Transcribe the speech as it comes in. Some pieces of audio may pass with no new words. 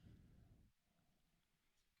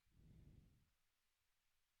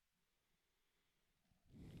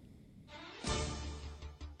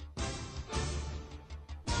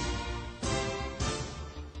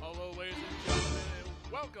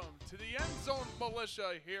Welcome to the End Zone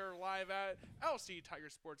Militia here live at LC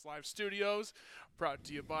Tiger Sports Live Studios, brought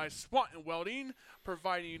to you by Swanton Welding,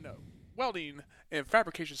 providing welding and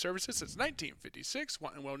fabrication services since 1956.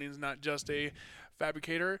 Swanton Welding is not just a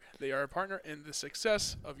fabricator; they are a partner in the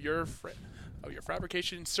success of your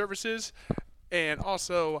fabrication services. And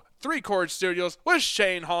also 3 Chord Studios with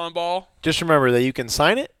Shane Hollenball. Just remember that you can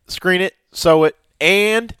sign it, screen it, sew it,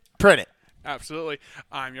 and print it. Absolutely.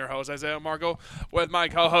 I'm your host, Isaiah Marco, with my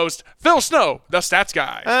co-host, Phil Snow, the stats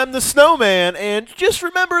guy. I'm the snowman, and just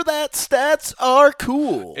remember that stats are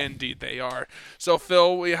cool. Indeed they are. So,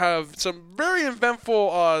 Phil, we have some very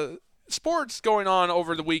eventful sports going on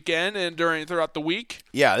over the weekend and throughout the week.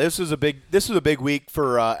 Yeah, this was a big week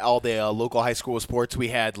for all the local high school sports. We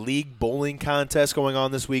had league bowling contests going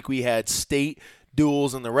on this week. We had state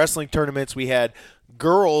duels and the wrestling tournaments. We had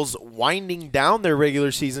girls winding down their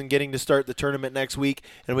regular season, getting to start the tournament next week,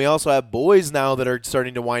 and we also have boys now that are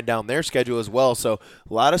starting to wind down their schedule as well. So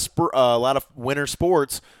a lot of winter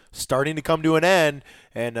sports starting to come to an end,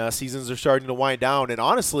 and seasons are starting to wind down. And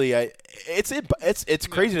honestly, it's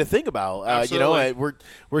crazy to think about.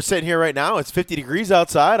 We're sitting here right now. It's 50 degrees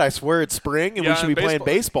outside. I swear it's spring, and we should be playing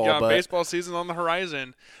baseball. Yeah, but baseball season on the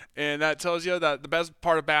horizon. And that tells you that the best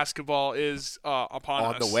part of basketball is upon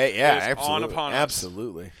us. On the way, yeah, absolutely. Upon us.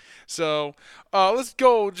 Absolutely. So let's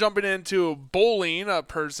go jumping into bowling,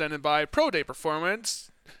 presented by Pro Day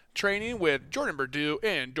Performance Training with Jordan Perdue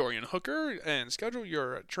and Dorian Hooker, and schedule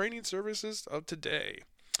your training services of today.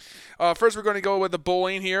 First, we're going to go with the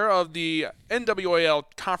bowling here of the NWAL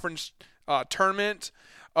Conference Tournament.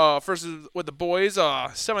 First with the boys,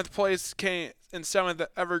 7th place came in 7th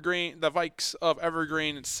Evergreen, the Vikes of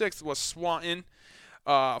Evergreen, and 6th was Swanton.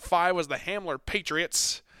 5 was the Hamler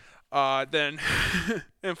Patriots. Then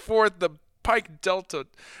in 4th, the Pike Delta,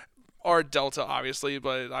 or Delta obviously,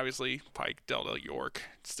 but obviously Pike Delta York.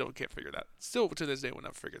 Still can't figure that. Still to this day, we'll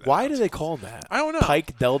never figure that out. Why do they call them that? I don't know.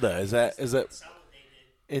 Pike Delta, is that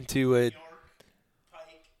into a?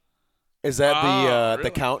 Is that really?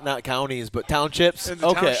 the count, not counties, but townships? And the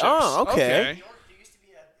Okay. townships. Oh, okay. There used to be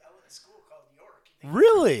a school called York.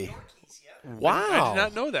 Really? Yorkies, yeah. Wow. I did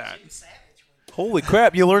not know that. Jim Savage went. Holy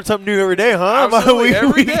crap! You learn something new every day, huh? Absolutely,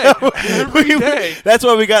 every day. Every day. That's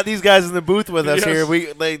why we got these guys in the booth with us Yes.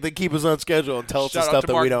 here. They keep us on schedule and tell us the Shout out stuff to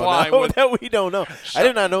that Mark we don't Bly know. with- That we don't know. I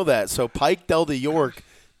did not know that. So Pike, Delta, York,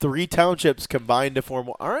 3 townships combined to form.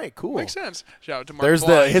 All right, cool. Makes sense. Shout out to Mark There's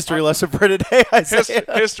Bly. the history lesson for today.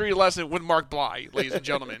 History lesson with Mark Bly, ladies and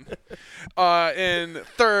gentlemen. In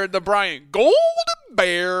 3rd, the Bryant Golden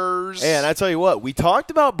Bears. And I tell you what, we talked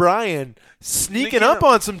about Brian sneaking up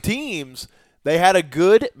on some teams. They had a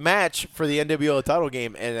good match for the NWL title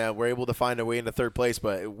game, and were able to find a way into 3rd place.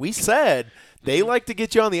 But we said they like to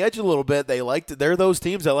get you on the edge a little bit. They're those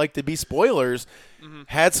teams that like to be spoilers.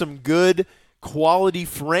 Had some good quality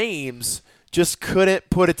frames, just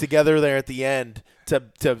couldn't put it together there at the end to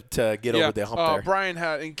get over the hump there. Brian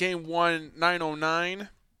had in game 1, 909.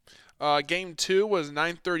 Game 2 was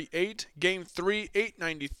 938. Game 3,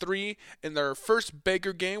 893. And their first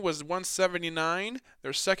Baker game was 179.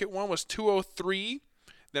 Their second one was 203.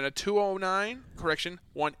 Then a 209.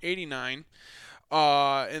 189.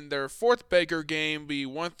 In their 4th Baker game, be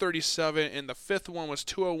 137, and the 5th one was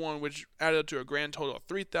 201, which added up to a grand total of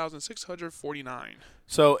 3,649.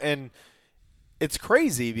 So, and it's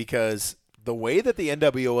crazy because the way that the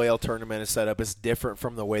NWAL tournament is set up is different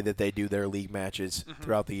from the way that they do their league matches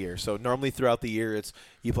throughout the year. So normally throughout the year, it's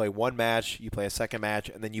you play one match, you play a second match,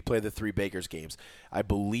 and then you play the 3 Bakers games. I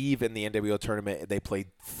believe in the NWAL tournament they played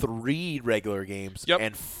 3 regular games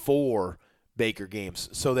and 4 Baker games.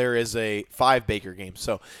 So there is 5 Baker games.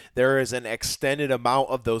 So there is an extended amount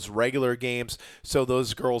of those regular games. So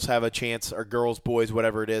those girls have a chance, or girls, boys,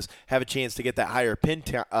 whatever it is, have a chance to get that higher pin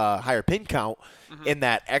count in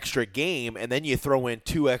that extra game. And then you throw in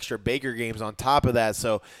 2 extra Baker games on top of that.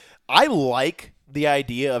 So I like the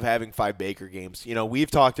idea of having 5 Baker games. You know,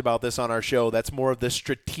 we've talked about this on our show. That's more of the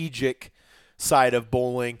strategic side of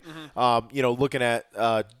bowling. Looking at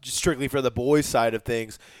strictly for the boys side of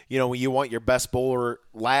things, when you want your best bowler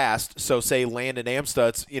last. So say Landon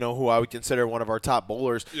Amstutz, who I would consider one of our top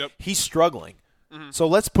bowlers, he's struggling. So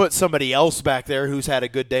let's put somebody else back there who's had a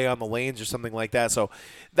good day on the lanes or something like that. So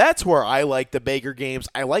that's where I like the Baker games.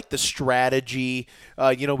 I like the strategy.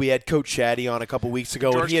 We had Coach Shaddy on a couple weeks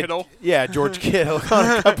ago. George Kittle. Yeah, George Kittle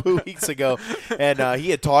on a couple weeks ago. And he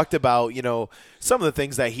had talked about, some of the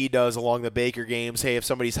things that he does along the Baker games. Hey, if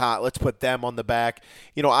somebody's hot, let's put them on the back.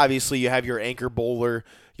 Obviously you have your anchor bowler.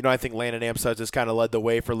 I think Landon Amstutz has kind of led the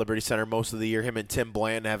way for Liberty Center most of the year. Him and Tim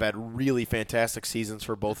Blanton have had really fantastic seasons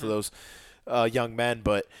for both of those young men,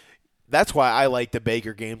 but that's why I like the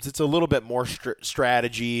Baker games. It's a little bit more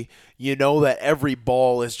strategy. You know that every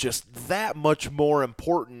ball is just that much more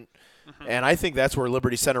important. And I think that's where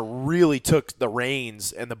Liberty Center really took the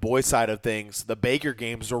reins and the boys' side of things. The Baker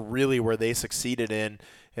games are really where they succeeded in,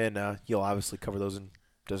 and you'll obviously cover those in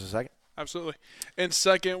just a second. Absolutely. In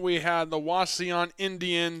second, we had the Wauseon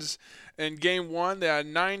Indians. In Game 1, they had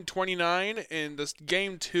 929. In this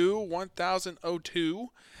Game 2, 1,002.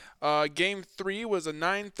 Game 3 was a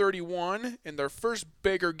 931. And their first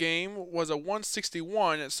Baker game was a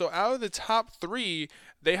 161. So out of the top 3,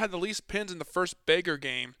 they had the least pins in the first Baker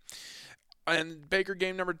game. And Baker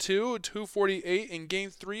game number 2, 248. In Game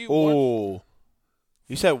 3, you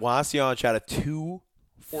said Wauseon shot a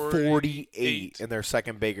 248 in their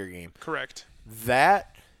second Baker game. Correct.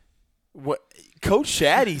 What Coach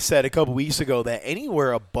Shaddy said a couple weeks ago, that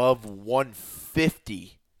anywhere above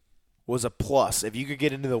 150 was a plus. If you could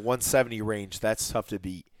get into the 170 range, that's tough to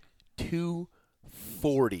beat.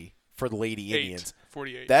 240 for the Lady Indians.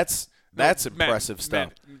 48. That's impressive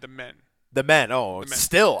stuff. The men. The men, men.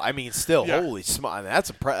 still, Yeah. holy smokes, that's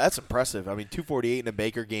impressive. I mean, 248 in a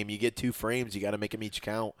Baker game, you get 2 frames, you got to make them each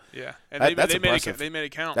count. Yeah, and That's they impressive. made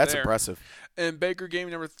it count. That's there. impressive. And Baker game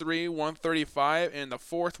number 3, 135, and the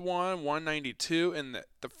fourth one, 192, and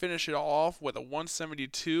to finish it off with a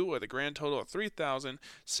 172 with a grand total of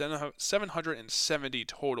 3,770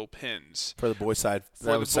 total pins. For the boys' side,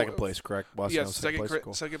 that was second place, correct? Yes, second place.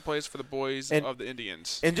 Cool. second place for the boys of the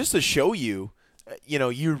Indians. And just to show you,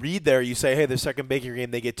 you read there, you say, hey, the second Baker game,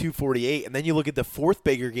 they get 248, and then you look at the fourth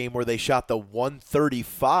Baker game where they shot the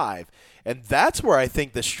 135, and that's where I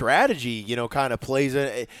think the strategy, kind of plays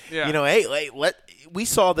in. Yeah. We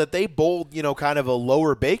saw that they bowled, kind of a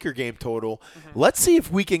lower Baker game total. Mm-hmm. Let's see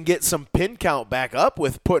if we can get some pin count back up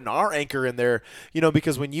with putting our anchor in there,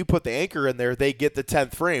 because when you put the anchor in there, they get the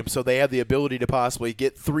 10th frame, so they have the ability to possibly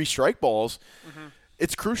get 3 strike balls. Mm-hmm.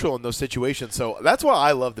 It's crucial in those situations, so that's why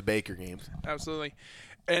I love the Baker games. Absolutely.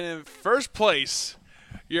 And in first place,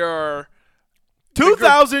 your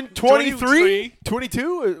 2023,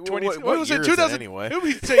 22. What was year it? is it anyway? It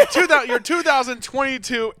would say your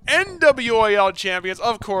 2022 NWAL champions,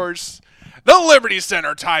 of course, the Liberty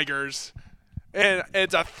Center Tigers, and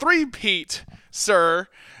it's a three-peat, sir.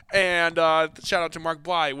 And shout out to Mark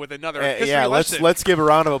Bly with another history lesson. Let's give a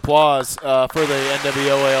round of applause for the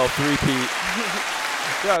NWOL three-peat.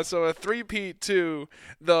 Yeah, so a three-peat to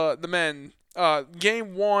the men.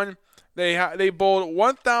 Game 1, they bowled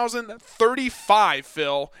 1,035,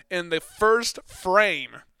 Phil, in the first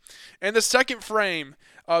frame. In the second frame,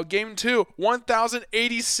 Game 2,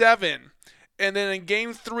 1,087. And then in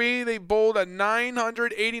Game 3, they bowled a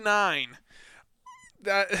 989.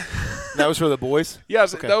 That was for the boys?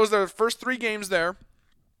 Yes, okay. That was their first 3 games there.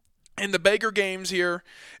 In the Baker games here,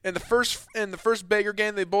 in the first Baker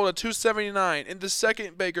game, they bowled a 279. In the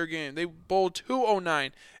second Baker game, they bowled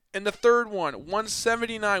 209. In the third one,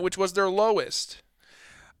 179, which was their lowest.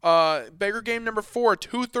 Baker game number 4,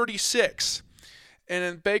 236. And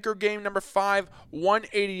in Baker game number 5,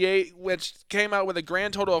 188, which came out with a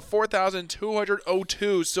grand total of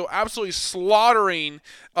 4,202. So absolutely slaughtering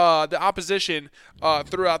the opposition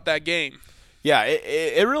throughout that game. Yeah,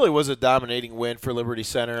 it really was a dominating win for Liberty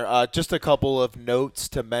Center. Just a couple of notes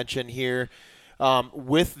to mention here.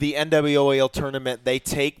 With the NWOAL tournament, they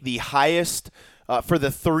take the highest, for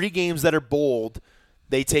the 3 games that are bowled,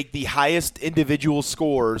 they take the highest individual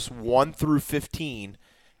scores, 1 through 15,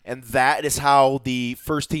 and that is how the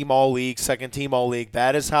first team all-league, second team all-league,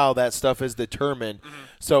 that is how that stuff is determined. Mm-hmm.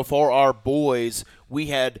 So for our boys, we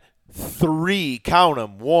had 3, count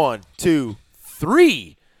them, 1, 2,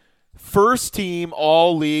 3. First team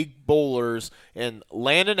all-league bowlers, and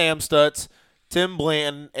Landon Amstutz, Tim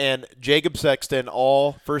Blanton, and Jacob Sexton,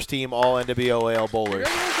 all first team all NWOAL bowlers.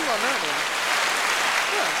 Congratulations on that one.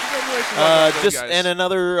 Yeah, congratulations on those guys. And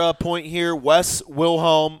another point here, Wes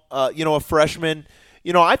Wilhelm, a freshman.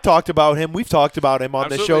 I've talked about him. We've talked about him on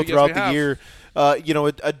the show throughout the year.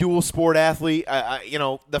 A dual sport athlete.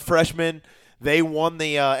 The freshman, they won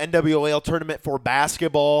the NWOAL tournament for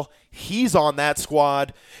basketball. He's on that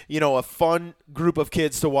squad. A fun group of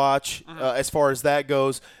kids to watch as far as that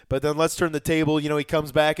goes. But then let's turn the table. He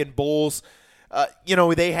comes back and bowls.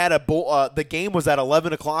 They had a bowl. The game was at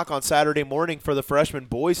 11 o'clock on Saturday morning for the freshman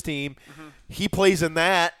boys team. Mm-hmm. He plays in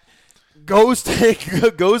that. Goes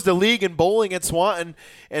to league in bowling at Swanton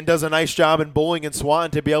and does a nice job in bowling in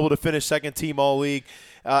Swanton to be able to finish second team all league.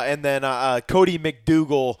 And then Cody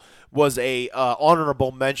McDougal was a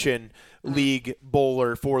honorable mention league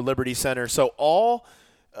bowler for Liberty Center. So all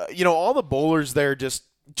the bowlers there, just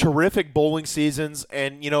terrific bowling seasons,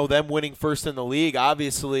 and them winning first in the league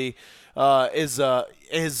obviously is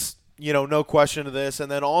no question of this.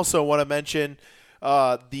 And then also want to mention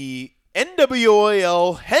the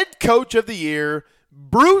NWAL head coach of the year,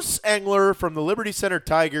 Bruce Engler from the Liberty Center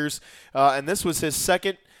Tigers. And this was his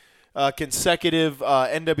second consecutive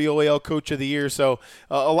NWAL Coach of the Year. So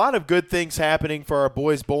a lot of good things happening for our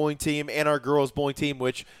boys bowling team and our girls bowling team,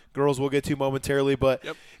 which girls we'll get to momentarily. But,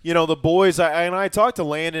 the boys, I talked to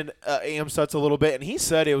Landon Amstutz a little bit, and he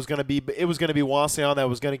said it was going to be Wauseon that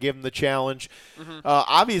was going to give him the challenge.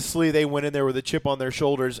 Obviously, they went in there with a chip on their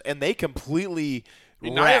shoulders, and they completely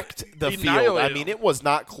wrecked the field. I mean, it was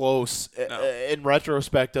not close in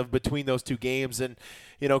retrospect between those two games. And,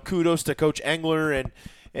 kudos to Coach Engler, and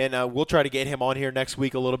we'll try to get him on here next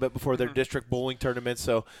week a little bit before their district bowling tournament.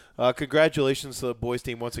 So congratulations to the boys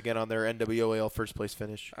team once again on their NWAL first place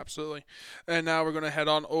finish. Absolutely. And now we're going to head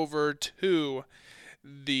on over to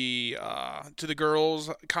the girls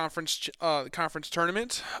conference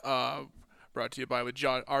tournament. Brought to you by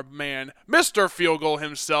our man, Mr. Field Goal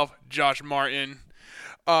himself, Josh Martin.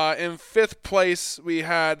 In fifth place, we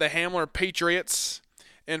had the Hamler Patriots.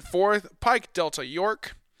 In fourth, Pike Delta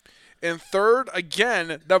York. In third,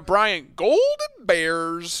 again, the Bryant Golden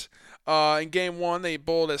Bears. In game one, they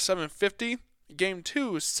bowled at 750. Game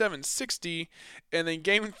two, 760. And then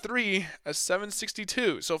game three, a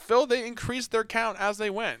 762. So, Phil, they increased their count as they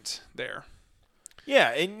went there.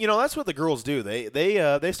 Yeah, and that's what the girls do.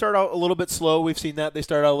 They start out a little bit slow. We've seen that. They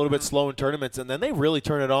start out a little bit slow in tournaments, and then they really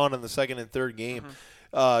turn it on in the second and third game.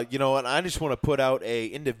 And I just want to put out a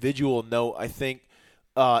individual note. I think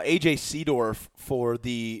AJ Seedorf for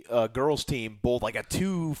the girls team bowled like a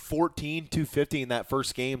 214, 250 in that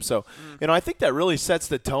first game. So, I think that really sets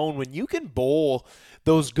the tone when you can bowl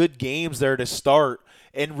those good games there to start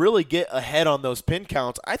and really get ahead on those pin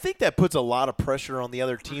counts. I think that puts a lot of pressure on the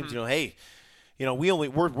other teams. Hey,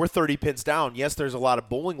 we're 30 pins down. Yes, there's a lot of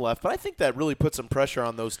bowling left, but I think that really puts some pressure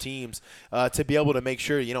on those teams to be able to make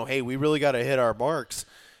sure, hey, we really got to hit our marks.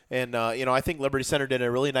 And, I think Liberty Center did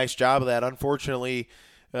a really nice job of that. Unfortunately,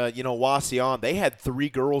 Wauseon, they had three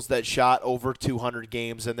girls that shot over 200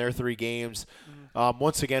 games in their three games.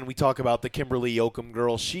 Once again, we talk about the Kimberly Yoakum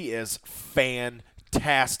girl. She is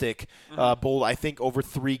fantastic. Bowled, I think, over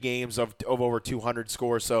three games of over 200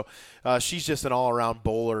 scores. So she's just an all-around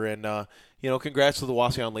bowler. And, congrats to the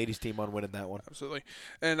Wauseon ladies team on winning that one. Absolutely.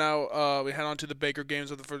 And now we head on to the Baker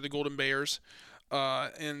games for the Golden Bears.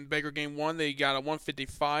 In Baker Game 1, they got a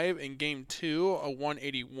 155. In Game 2, a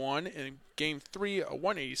 181. In Game 3, a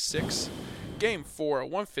 186. Game 4, a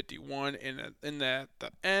 151. And in the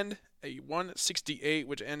end, a 168,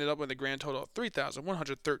 which ended up with a grand total of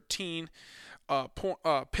 3,113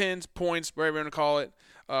 pins, points, whatever you want to call it,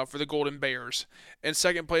 for the Golden Bears. In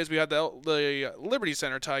second place, we had the Liberty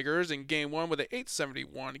Center Tigers in Game 1 with an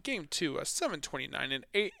 871. Game 2, a 729,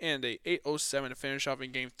 and a 807 to finish off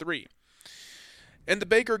in Game 3. In the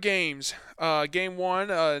Baker games, Game 1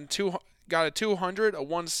 got a 200, a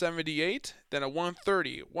 178, then a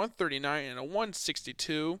 130, 139, and a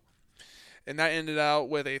 162. And that ended out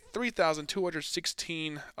with a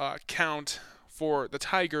 3,216 count for the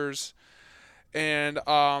Tigers. And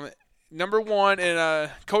number one,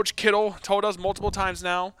 and Coach Kittle told us multiple times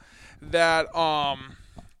now that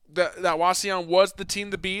that Wauseon was the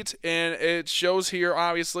team to beat, and it shows here,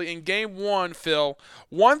 obviously, in Game 1, Phil,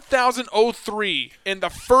 1,003 in the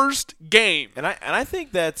first game. And I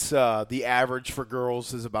think that's the average for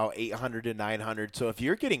girls is about 800 to 900. So if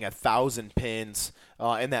you're getting 1,000 pins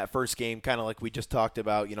in that first game, kind of like we just talked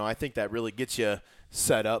about, I think that really gets you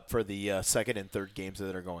set up for the second and third games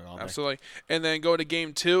that are going on there. Absolutely. And then go to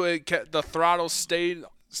Game 2, the throttle stayed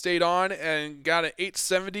on and got an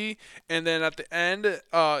 870, and then at the end,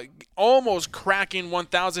 almost cracking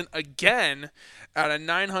 1,000 again at a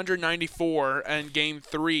 994 in Game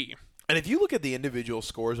 3. And if you look at the individual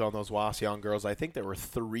scores on those Wauseon girls, I think there were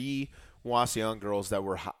 3 Wauseon girls that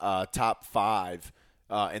were top 5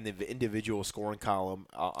 in the individual scoring column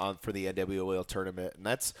for the NWAL tournament, and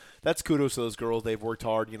that's kudos to those girls. They've worked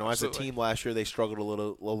hard. Absolutely. As a team last year, they struggled a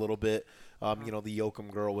little bit. The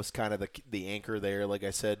Yoakum girl was kind of the anchor there. Like I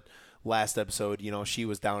said last episode, she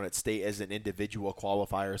was down at state as an individual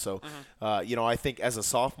qualifier. So, I think as a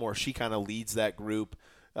sophomore, she kind of leads that group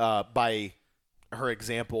by her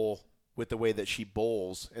example with the way that she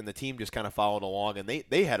bowls, and the team just kind of followed along, and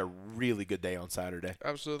they had a really good day on Saturday.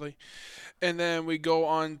 Absolutely. And then we go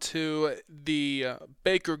on to the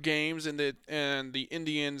Baker games, and the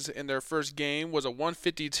Indians in their first game was a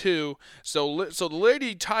 152. So the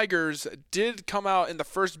Lady Tigers did come out in the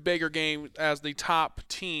first Baker game as the top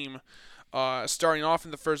team Starting off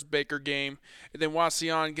in the first Baker game, and then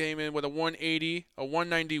Wasion came in with a 180, a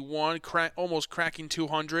 191, almost cracking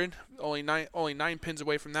 200, only nine pins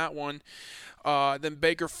away from that one. Then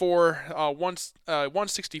Baker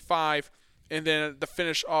 165, and then the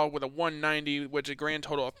finish off with a 190, which is a grand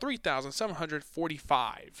total of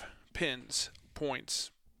 3,745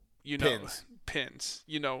 points. Pins.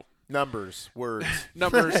 Numbers, words.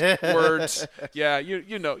 Numbers, words. Yeah,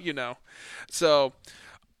 you know. So,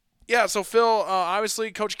 yeah, so Phil,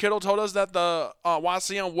 obviously Coach Kittle told us that the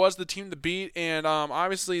Wasion was the team to beat, and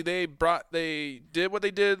obviously they did what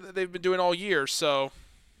they did. They've been doing all year. So,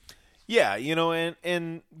 yeah,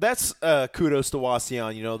 and that's kudos to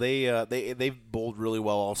Wasion. They've bowled really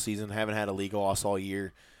well all season. Haven't had a league loss all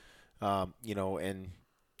year.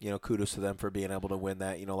 Kudos to them for being able to win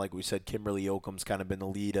that. Like we said, Kimberly Yoakum's kind of been the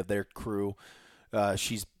lead of their crew.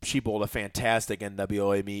 She bowled a fantastic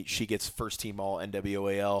NWA meet. She gets first team all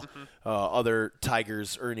NWAL. Mm-hmm. Other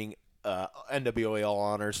Tigers earning NWAL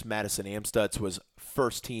honors. Madison Amstutz was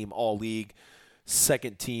first team all league.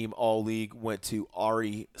 Second team all league went to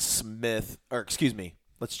Ari Smith. Let's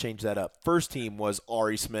change that up. First team was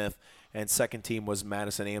Ari Smith, and second team was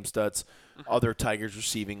Madison Amstutz. Other Tigers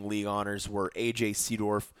receiving league honors were A.J.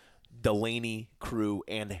 Seedorf, Delaney Crew,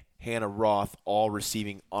 and Hannah Roth, all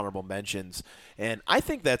receiving honorable mentions. And I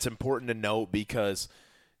think that's important to note because,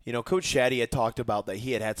 Coach Shaddy had talked about that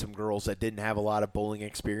he had some girls that didn't have a lot of bowling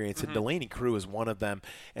experience, and Delaney Crew is one of them.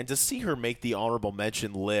 And to see her make the honorable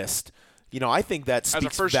mention list, I think that speaks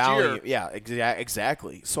as a first volume. year. Yeah,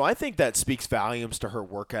 exactly. So I think that speaks volumes to her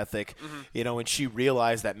work ethic, and she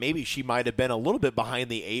realized that maybe she might have been a little bit behind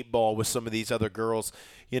the eight ball with some of these other girls.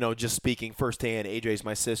 Just speaking firsthand, AJ's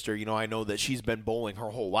my sister. I know that she's been bowling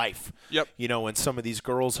her whole life. Yep. And some of these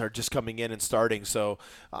girls are just coming in and starting. So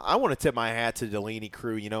I want to tip my hat to Delaney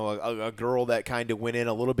Crew. A girl that kind of went in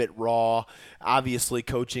a little bit raw. Obviously,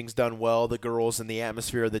 coaching's done well. The girls and the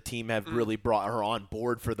atmosphere of the team have really brought her on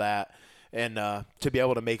board for that. And to be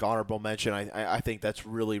able to make honorable mention, I think that's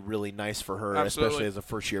really, really nice for her, Absolutely. especially as a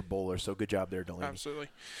first-year bowler. So good job there, Delaney. Absolutely.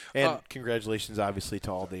 And congratulations, obviously,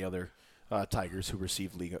 to all the other Tigers who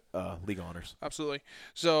received league honors. Absolutely.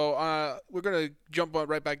 So we're going to jump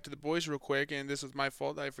right back to the boys real quick, and this is my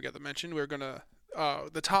fault. I forgot to mention. We're going to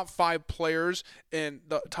the top 5 players and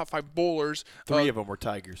the top 5 bowlers. 3 of them were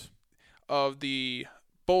Tigers. Of the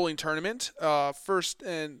bowling tournament. First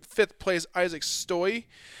and 5th place, Isaac Stoy.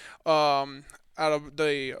 Out of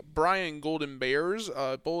the Brian Golden Bears,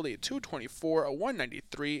 bowled a 224, a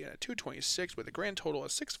 193, and a 226 with a grand total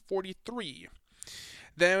of 643.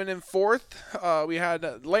 Then in 4th, we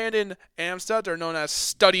had Landon Amstutz, or known as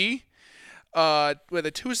Studdy, with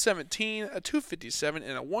a 217, a 257,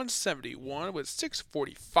 and a 171 with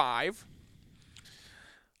 645.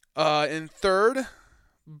 In 3rd,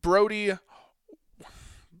 Brody.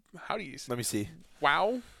 How do you say? Let me see.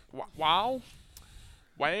 Wow.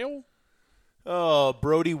 Oh,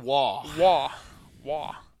 Brody Waugh.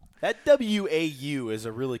 Waugh. That W-A-U is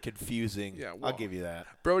a really confusing. Yeah, I'll give you that.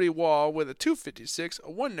 Brody Waugh with a 256,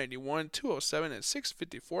 a 191, 207, and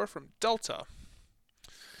 654 from Delta.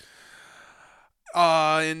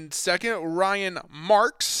 In 2nd, Ryan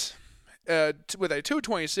Marks with a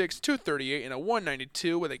 226, 238, and a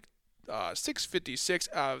 192 with a 656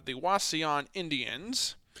 out of the Wasion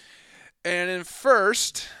Indians. And in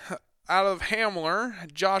 1st, out of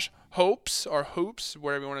Hamler, Josh Hopes,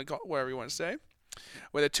 whatever you want to say,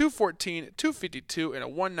 with a 214, 252, and a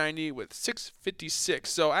 190 with 656.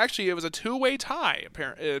 So actually, it was a two-way tie.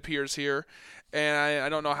 It appears here, and I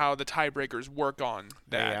don't know how the tiebreakers work on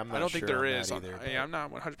that. Yeah, I'm not I don't think sure there on is. that either, I'm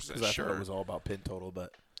not 100% I sure. thought it was all about pin total,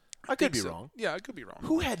 but I could be wrong. Yeah, I could be wrong.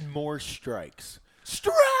 Who had more strikes?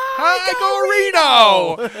 Hi,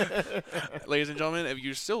 Ladies and gentlemen, if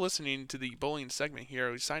you're still listening to the bowling segment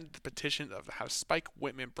here, we signed the petition to have Spike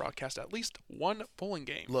Whitman broadcast at least one bowling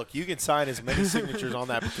game. Look, you can sign as many signatures on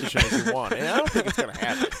that petition as you want, and I don't think it's going to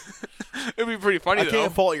happen. It'd be pretty funny, I though.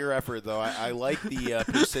 can't fault your effort, though. I like the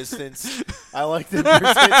persistence. We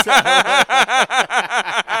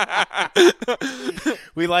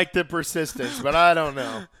like the persistence, but I don't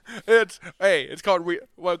know. It's called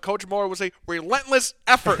what Coach Moore would say, relentless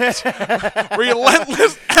effort.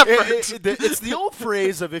 Relentless effort. It's the old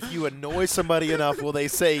phrase of if you annoy somebody enough, will they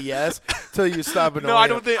say yes till you stop annoying No, I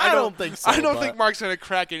don't them. think. I don't think so. I don't think Mark's gonna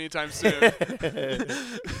crack anytime soon.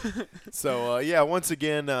 So once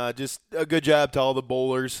again, just a good job to all the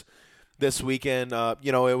bowlers this weekend.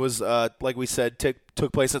 It was like we said,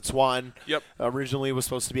 took place at Swan. Yep. Originally it was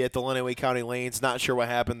supposed to be at the Lenawee County Lanes. Not sure what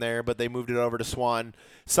happened there, but they moved it over to Swan.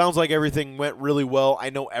 Sounds like everything went really well. I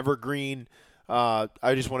know Evergreen. I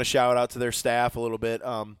just want to shout out to their staff a little bit.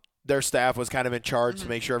 their staff was kind of in charge to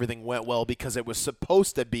make sure everything went well because it was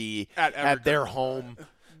supposed to be at their home,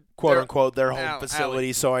 quote unquote, their home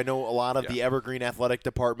facility. So I know a lot of the Evergreen Athletic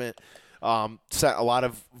Department sent a lot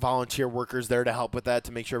of volunteer workers there to help with that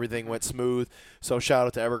to make sure everything went smooth. So shout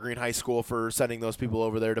out to Evergreen High School for sending those people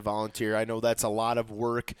over there to volunteer. I know that's a lot of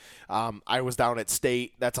work. I was down at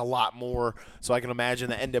State. That's a lot more. So I can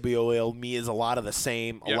imagine the NWOL me is a lot of the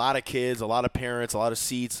same. A lot of kids, a lot of parents, a lot of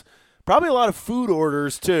seats. Probably a lot of food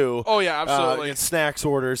orders, too. Oh, yeah, absolutely. And snacks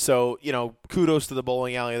orders. So, kudos to the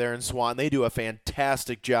bowling alley there in Swan. They do a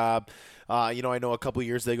fantastic job. I know a couple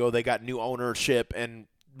years ago they got new ownership and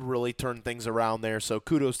really turned things around there. So,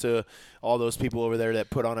 kudos to all those people over there that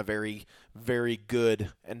put on a very, very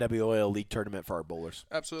good NWOL League tournament for our bowlers.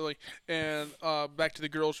 Absolutely. And back to the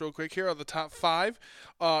girls real quick here are the top 5.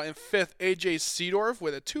 In 5th, AJ Seedorf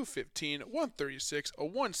with a 215, 136, a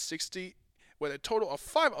 160, with a total of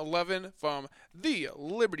 511 from the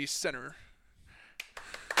Liberty Center.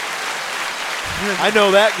 I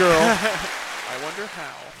know that girl. I wonder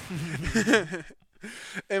how.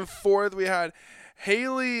 In 4th, we had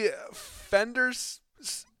Haley Fenderspell.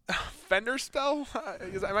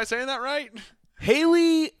 Am I saying that right?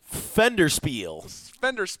 Haley Fenderspiel.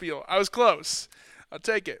 Fenderspiel. I was close. I'll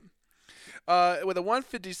take it. With a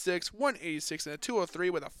 156, 186, and a 203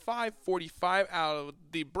 with a 545 out of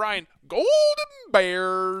the Bryan Golden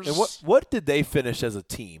Bears. And what did they finish as a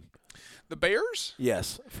team? The Bears?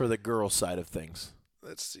 Yes, for the girls' side of things.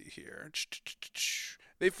 Let's see here.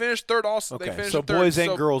 They finished third also. Okay, they finished so third. boys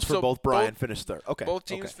and girls for both Bryan finished third. Okay. Both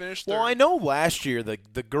teams finished third. Well, I know last year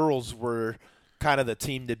the girls were kind of the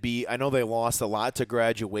team to beat. I know they lost a lot to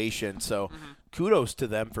graduation, so kudos to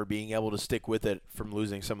them for being able to stick with it from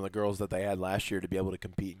losing some of the girls that they had last year to be able to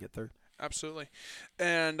compete and get third. Absolutely.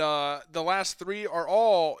 And the last 3 are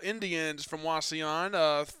all Indians from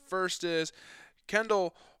Wauseon. First is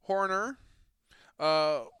Kendall Horner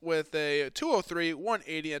with a 203,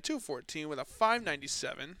 180, and a 214 with a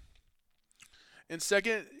 597. And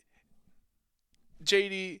second,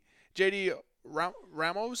 JD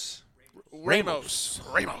Ramos. With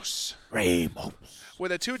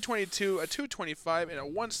a 222, a 225, and a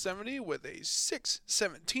 170 with a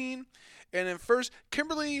 617. And then first,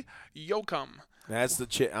 Kimberly Yoakum. That's the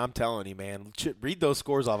chick. I'm telling you, man. Read those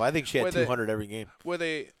scores off. I think she had 200 every game.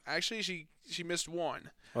 Actually, she missed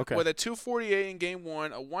one. Okay. With a 248 in game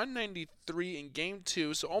 1, a 193 in game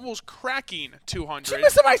 2, so almost cracking 200. She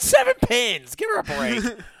missed it by 7 pins. Give her a break.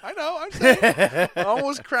 I know. I'm saying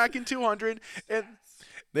almost cracking 200 and.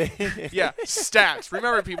 Yeah, stats.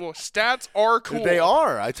 Remember, people, stats are cool. They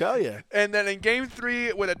are, I tell you. And then in game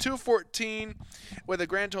 3 with a 214 with a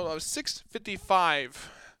grand total of 655.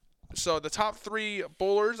 So the top 3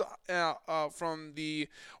 bowlers from the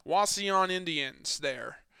Wauseon Indians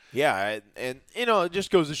there. Yeah, and it just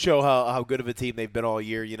goes to show how good of a team they've been all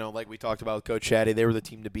year. Like we talked about with Coach Shaddy, they were the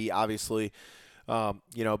team to beat, obviously.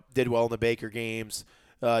 Did well in the Baker games.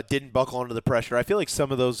 Didn't buckle under the pressure. I feel like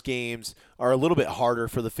some of those games are a little bit harder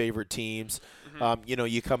for the favorite teams.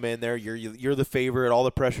 You come in there, you're the favorite, all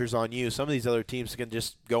the pressure's on you. Some of these other teams can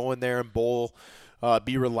just go in there and bowl,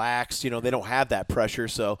 be relaxed. They don't have that pressure.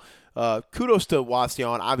 So kudos to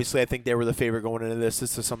Wauseon. Obviously, I think they were the favorite going into this.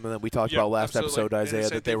 This is something that we talked about last episode,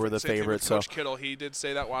 Isaiah, that they were the favorite. Coach Kittle, he did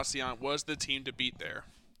say that Wauseon was the team to beat there.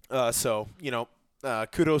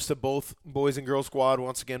 Kudos to both boys and girls squad.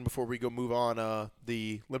 Once again, before we go move on,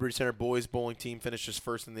 the Liberty Center boys bowling team finishes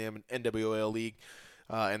first in the NWOL League,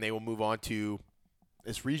 and they will move on to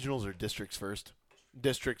is regionals or districts first.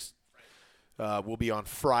 Districts will be on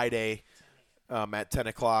Friday at 10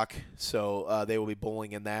 o'clock, so they will be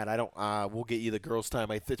bowling in that. We'll get you the girls'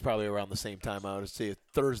 time. It's probably around the same time. I would say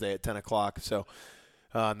Thursday at 10 o'clock. So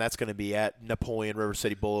and that's going to be at Napoleon River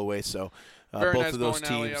City Bowlaway. So very both nice of those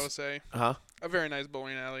bowling teams, alley, I would say. Huh? A very nice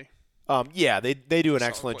bowling alley. Yeah, they do an Solid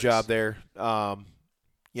excellent place. job there.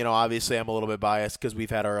 Obviously I'm a little bit biased because we've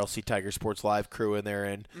had our LC Tiger Sports Live crew in there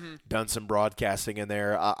and done some broadcasting in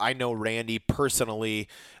there. I know Randy personally.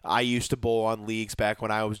 I used to bowl on leagues back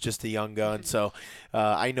when I was just a young gun, so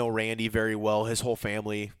I know Randy very well. His whole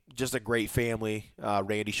family, just a great family.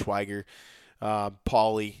 Randy Schweiger,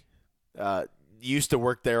 Paulie, used to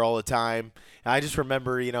work there all the time. I just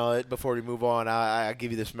remember, before we move on, I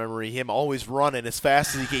give you this memory, him always running as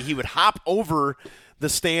fast as he could. He would hop over the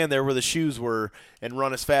stand there where the shoes were and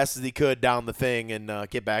run as fast as he could down the thing and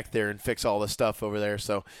get back there and fix all the stuff over there.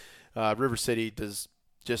 So River City does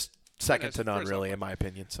just second to none, really, in my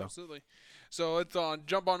opinion. So Absolutely. So let's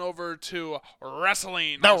jump on over to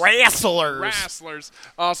wrestling. The Wrestlers. Wrestlers.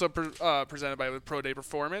 Also presented by Pro Day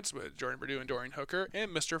Performance with Jordan Purdue and Dorian Hooker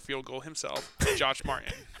and Mr. Field Goal himself, Josh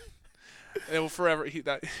Martin. It will forever.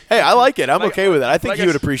 Hey, I like it. I'm Like- okay with it. I think like he I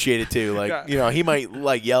would s- appreciate it too. Like, Yeah. he might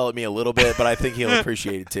like yell at me a little bit, but I think he'll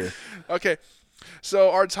appreciate it too. Okay,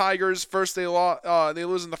 so our Tigers first they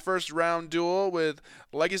lose in the first round duel with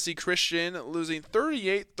Legacy Christian, losing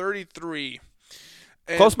 38-33.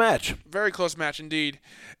 And Close match. Very close match indeed.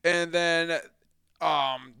 And then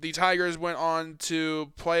the Tigers went on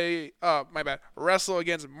to wrestle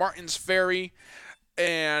against Martins Ferry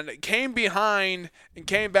and came behind and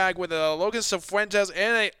came back with a Lucas Cifuentes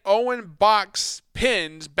and a Owen Box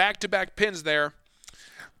pins, back-to-back pins there.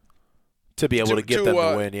 To be able to get them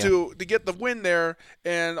the win, yeah. To get the win there,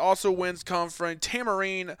 and also wins come from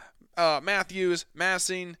Tamarine, Matthews,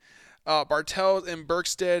 Massing, Bartels, and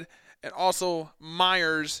Berkstead, and also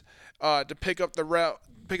Myers to pick up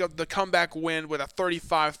the comeback win with a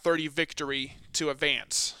 35-30 victory to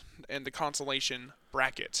advance in the consolation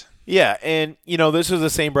bracket. Yeah, and this was the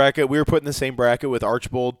same bracket. We were put in the same bracket with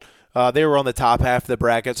Archbold. They were on the top half of the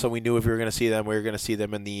bracket, so we knew if we were going to see them, we were going to see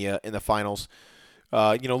them in the finals.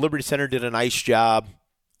 Liberty Center did a nice job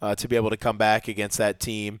to be able to come back against that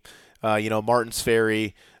team. Martins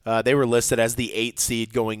Ferry, they were listed as the 8th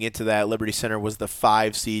seed going into that. Liberty Center was the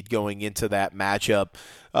 5 seed going into that matchup.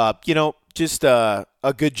 Just a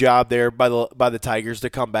good job there by the Tigers to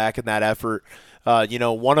come back in that effort.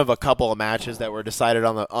 One of a couple of matches that were decided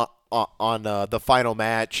on the final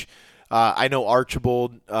match. I know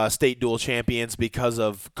Archbold state dual champions because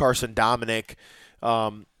of Carson Dominic.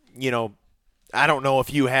 I don't know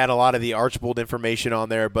if you had a lot of the Archbold information on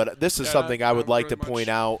there, but this is something I would like to point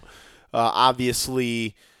out.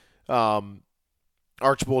 Obviously,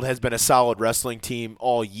 Archbold has been a solid wrestling team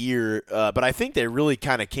all year, but I think they really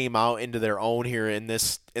kind of came out into their own here in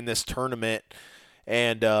this tournament.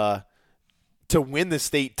 And to win the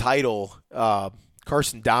state title,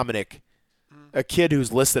 Carson Dominic, a kid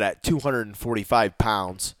who's listed at 245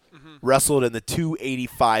 pounds, wrestled in the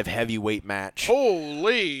 285 heavyweight match.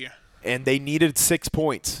 Holy! And they needed 6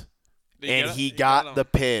 points, and he got the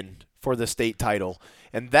pin for the state title.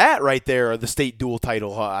 And that right there, or the state dual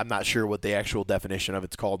title, I'm not sure what the actual definition of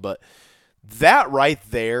it's called, but that right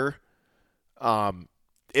there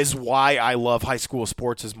is why I love high school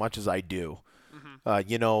sports as much as I do.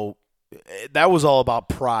 That was all about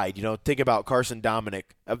pride. Think about Carson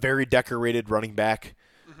Dominic, a very decorated running back.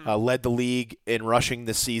 Led the league in rushing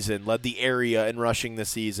this season, led the area in rushing this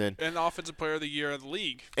season. And Offensive Player of the Year of the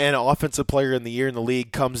league. And Offensive Player of the Year in the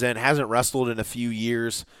league comes in, hasn't wrestled in a few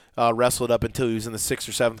years, wrestled up until he was in the 6th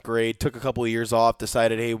or 7th grade, took a couple of years off,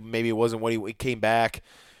 decided, hey, maybe it wasn't what he came back.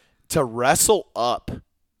 To wrestle up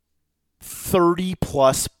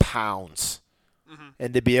 30-plus pounds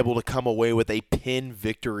and to be able to come away with a pin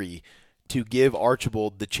victory to give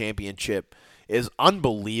Archbold the championship is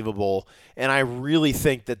unbelievable, and I really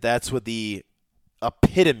think that that's what the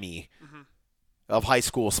epitome of high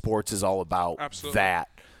school sports is all about. Absolutely. That.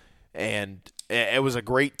 And it was a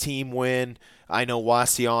great team win. I know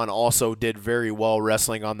Wauseon also did very well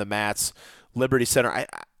wrestling on the mats. Liberty Center,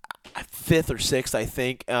 5th or 6th, I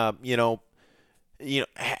think,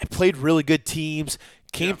 played really good teams,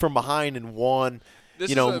 came from behind and won. This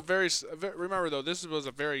is remember though, this was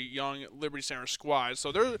a very young Liberty Center squad,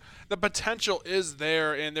 so the potential is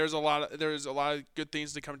there, and there's a lot of good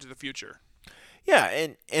things to come to the future. Yeah,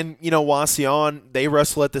 and Wauseon, they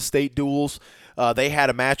wrestle at the state duels. They had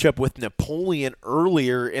a matchup with Napoleon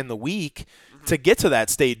earlier in the week to get to that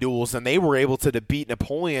state duels, and they were able to defeat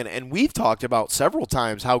Napoleon. And we've talked about several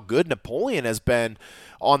times how good Napoleon has been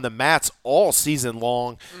on the mats all season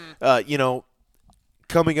long.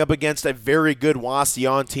 Coming up against a very good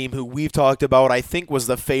Wauseon team who we've talked about, I think was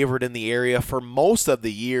the favorite in the area for most of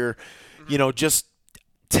the year. Just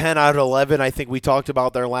 10 out of 11. I think we talked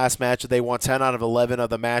about their last match. They won 10 out of 11 of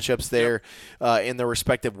the matchups there in their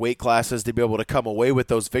respective weight classes to be able to come away with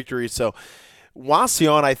those victories. So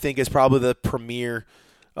Wauseon, I think, is probably the premier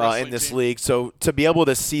in this league. So to be able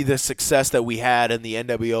to see the success that we had in the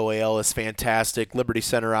NWOAL is fantastic. Liberty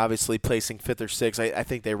Center obviously placing 5th or 6th. I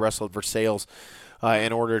think they wrestled Versailles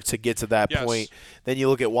in order to get to that point. Then you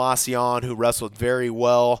look at Wauseon, who wrestled very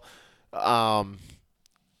well.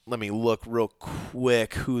 Let me look real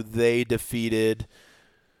quick who they defeated.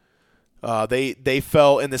 They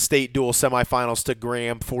fell in the state dual semifinals to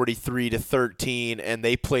Graham 43-13, and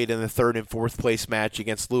they played in the 3rd and 4th place match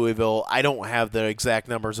against Louisville. I don't have the exact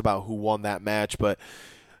numbers about who won that match,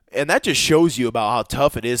 and that just shows you about how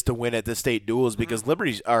tough it is to win at the state duels because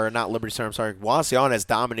Wauseon has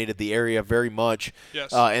dominated the area very much.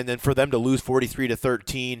 Yes. And then for them to lose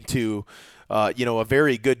 43-13 to, a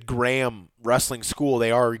very good Graham wrestling school,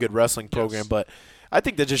 they are a good wrestling program, but I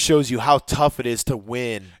think that just shows you how tough it is to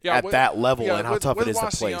win at that level and how tough it is to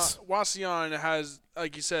place. Wasion has,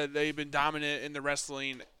 like you said, they've been dominant in the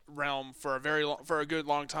wrestling realm for a good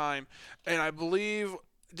long time, and I believe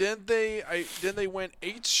didn't they win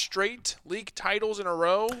 8 straight league titles in a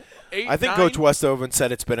row? I think 9? Coach Westoven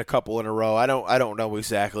said it's been a couple in a row. I don't know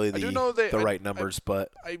exactly the right numbers, but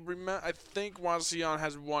I think Wasion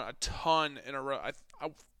has won a ton in a row.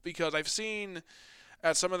 Because I've seen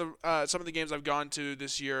at some of the games I've gone to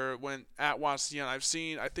this year when at Wasion, I've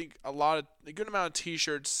seen a good amount of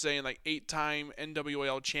T-shirts saying like 8-time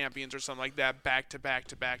NWL champions or something like that, back to back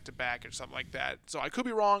to back to back or something like that. So I could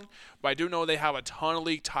be wrong, but I do know they have a ton of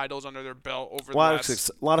league titles under their belt over a lot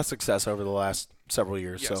of success over the last several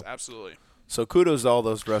years. Yes, so. Absolutely. So kudos to all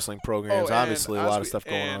those wrestling programs. Obviously, a lot of stuff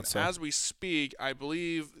going on. So as we speak, I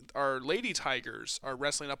believe our Lady Tigers are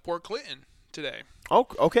wrestling up Port Clinton today. Oh,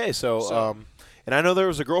 okay. So and I know there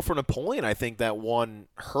was a girl from Napoleon, I think, that won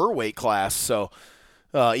her weight class. So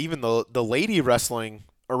even the lady wrestling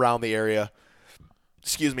around the area,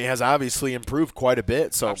 has obviously improved quite a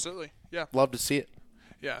bit. So absolutely, yeah, love to see it.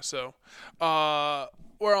 Yeah. So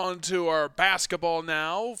we're on to our basketball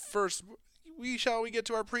now. First, shall we get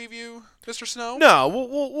to our preview, Mr. Snow? No,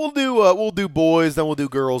 we'll do boys, then we'll do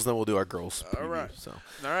girls, then we'll do our girls. All right. So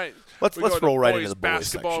all right. Let's roll right into the boys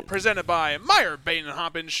basketball section. Presented by Meyer Bain and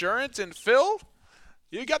Hop Insurance. And Phil,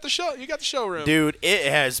 you got the showroom. Dude,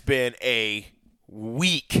 it has been a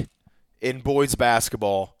week in boys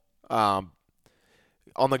basketball. On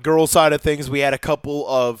the girls' side of things, we had a couple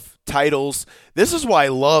of titles. This is why I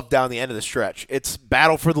love down the end of the stretch. It's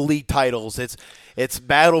battle for the league titles. It's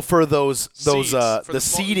battle for the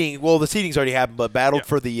seeding. Well, the seeding's already happened, but battle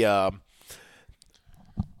for the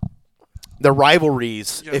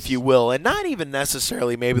rivalries, yes, if you will, and not even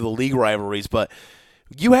necessarily maybe the league rivalries, but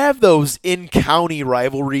you have those in-county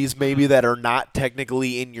rivalries maybe that are not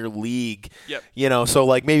technically in your league. Yep. So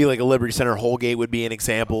like maybe like a Liberty Center Holgate would be an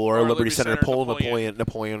example, or a Liberty Center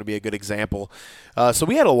Napoleon would be a good example. So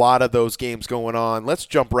we had a lot of those games going on. Let's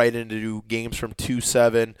jump right into games from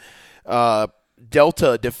 2-7.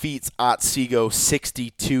 Delta defeats Otsego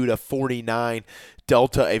 62-49.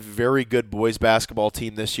 Delta, a very good boys basketball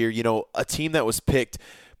team this year. A team that was picked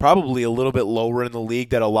probably a little bit lower in the league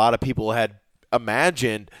that a lot of people had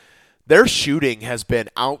imagined. Their shooting has been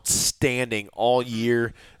outstanding all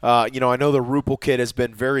year. I know the Rupel kid has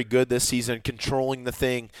been very good this season, controlling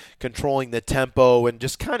the tempo, and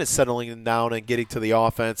just kind of settling them down and getting to the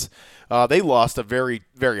offense. They lost a very,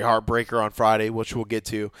 very heartbreaker on Friday, which we'll get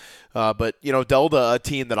to. But Delta, a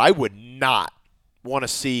team that I would not want to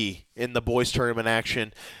see in the boys tournament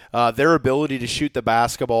action. Their ability to shoot the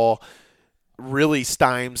basketball really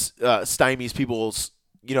stymies people's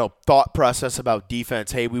thought process about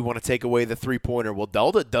defense. Hey, we want to take away the three-pointer. Well,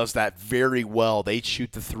 Delta does that very well. They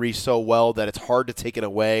shoot the three so well that it's hard to take it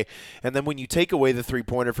away. And then when you take away the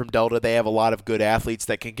three-pointer from Delta, they have a lot of good athletes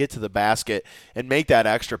that can get to the basket and make that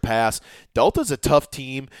extra pass. Delta's a tough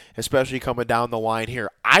team, especially coming down the line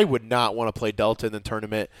here. I would not want to play Delta in the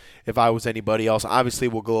tournament if I was anybody else. Obviously,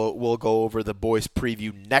 we'll go over the boys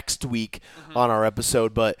preview next week on our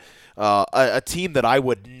episode, but a team that I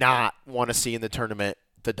would not want to see in the tournament,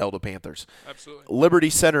 the Delta Panthers. Absolutely.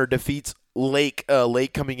 Liberty Center defeats Lake.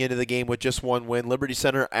 Lake coming into the game with just one win. Liberty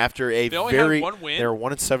Center after they only had one win. They were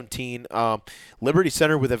 1-17. Liberty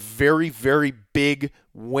Center with a very, very big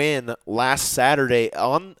win last Saturday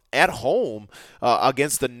at home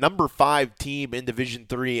against the number 5 team in Division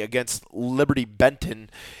III against Liberty Benton,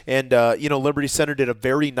 and Liberty Center did a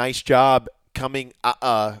very nice job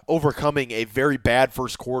overcoming a very bad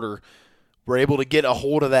first quarter. We're able to get a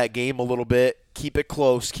hold of that game a little bit, keep it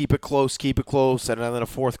close, and then the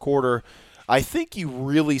fourth quarter, I think you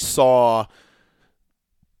really saw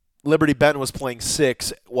Liberty Benton was playing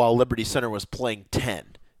 6 while Liberty Center was playing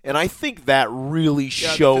 10. And I think that really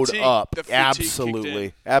showed up.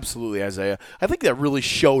 Absolutely, Isaiah. I think that really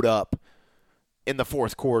showed up in the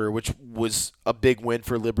fourth quarter, which was a big win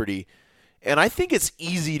for Liberty. And I think it's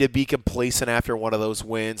easy to be complacent after one of those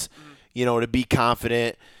wins, to be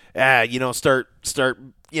confident. This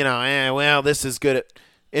is good.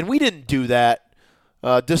 And we didn't do that.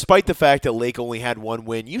 Despite the fact that Lake only had one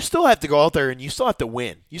win, you still have to go out there and you still have to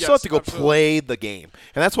win. You still have to go play the game.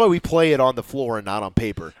 And that's why we play it on the floor and not on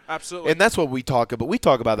paper. Absolutely. And that's what we talk about. We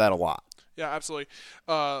talk about that a lot. Yeah, absolutely.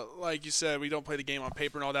 Like you said, we don't play the game on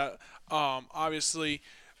paper and all that. Obviously,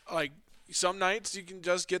 like some nights you can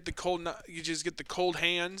just get the cold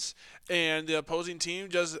hands, and the opposing team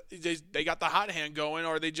they got the hot hand going,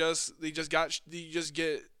 or they just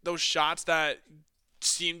get those shots that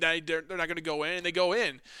seem that they're not going to go in, and they go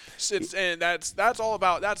in. And that's all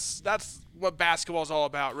about that's what basketball is all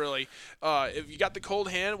about, really. If you got the cold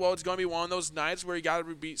hand, well, it's going to be one of those nights where you got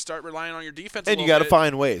to start relying on your defense. And you got to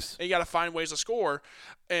find ways. And you got to find ways to score.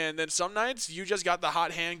 And then some nights you just got the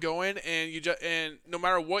hot hand going, and and no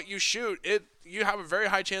matter what you shoot, you have a very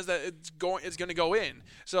high chance that it's going to go in.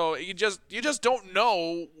 So you just don't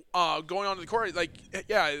know going onto the court. Like,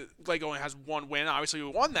 yeah, Lake only has one win. Obviously, we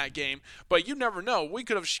won that game, but you never know. We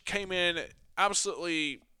could have came in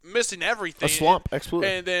absolutely missing everything. A slump, absolutely.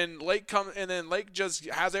 And then Lake just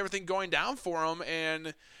has everything going down for him,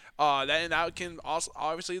 and that can also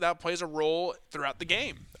obviously that plays a role throughout the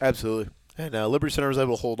game. Absolutely. And Liberty Center was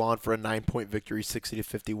able to hold on for a 9-point victory,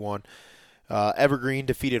 60-51. Evergreen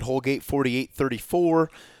defeated Holgate 48-34.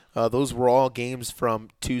 Those were all games from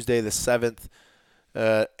Tuesday the 7th.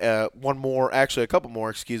 A couple more,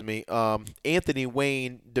 excuse me. Anthony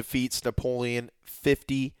Wayne defeats Napoleon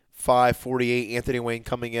 55-48. Anthony Wayne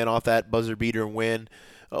coming in off that buzzer beater win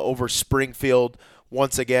over Springfield.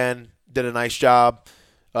 Once again, did a nice job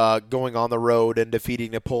going on the road and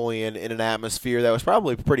defeating Napoleon in an atmosphere that was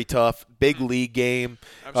probably pretty tough. Big league game.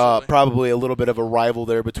 Probably a little bit of a rival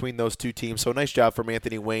there between those two teams. So nice job from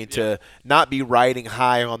Anthony Wayne to not be riding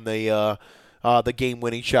high on the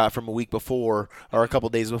game-winning shot from a week before or a couple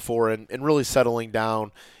days before and really settling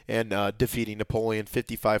down and defeating Napoleon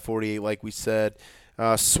 55-48 like we said.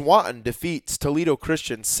 Swanton defeats Toledo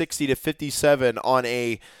Christian 60-57 on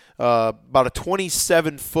about a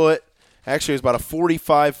 27-foot, actually it was about a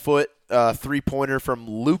 45-foot three-pointer from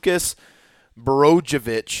Lucas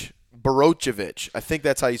Borojevic. I think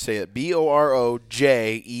that's how you say it.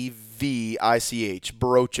 Borojevich.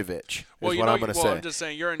 Borojevic is what I'm going to say. I'm just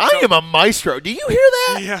saying you're in I am a maestro. Do you hear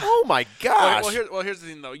that? Yeah. Oh my gosh. Here's the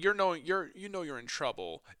thing though. You're in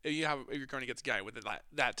trouble if you're going against a guy with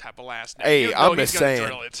that type of last name. Hey, I'm just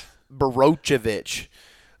saying. Borojevic.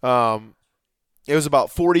 It was about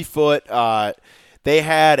 40 foot. They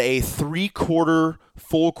had a 3/4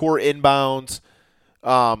 full court inbounds.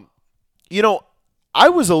 I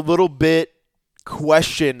was a little bit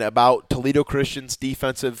questioned about Toledo Christian's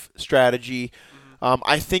defensive strategy.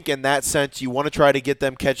 I think in that sense, you want to try to get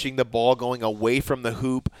them catching the ball going away from the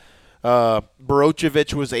hoop.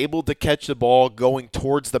 Borojevic was able to catch the ball going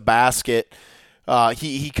towards the basket.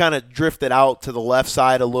 He kind of drifted out to the left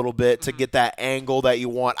side a little bit to get that angle that you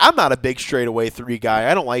want. I'm not a big straightaway three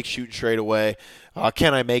guy. I don't like shooting straightaway.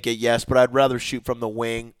 Can I make it? Yes, but I'd rather shoot from the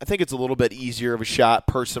wing. I think it's a little bit easier of a shot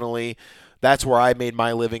personally. That's where I made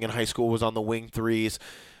my living in high school, was on the wing threes.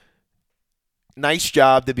 Nice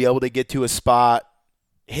job to be able to get to a spot,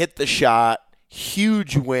 hit the shot.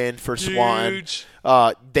 Huge win for Swanton.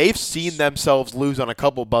 They've seen themselves lose on a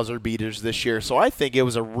couple buzzer beaters this year, so I think it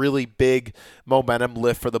was a really big momentum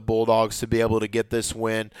lift for the Bulldogs to be able to get this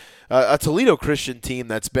win. A Toledo Christian team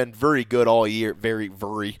that's been very good all year, been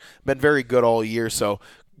very good all year, so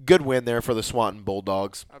good win there for the Swanton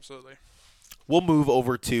Bulldogs. Absolutely. We'll move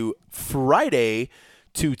over to Friday,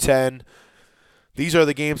 2:10. These are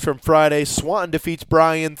the games from Friday. Swanton defeats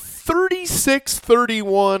Bryan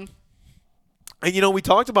 36-31. And, we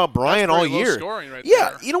talked about Bryan all year.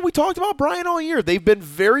 We talked about Bryan all year. They've been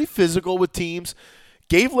very physical with teams.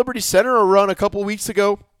 Gave Liberty Center a run a couple weeks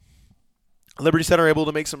ago. Liberty Center able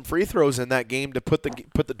to make some free throws in that game to put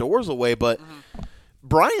the doors away, but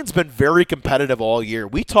Bryan's been very competitive all year.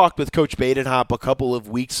 We talked with Coach Badenhop a couple of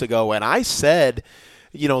weeks ago, and I said,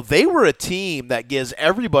 they were a team that gives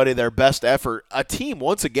everybody their best effort. A team,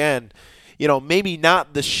 once again, maybe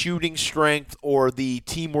not the shooting strength or the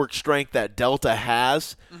teamwork strength that Delta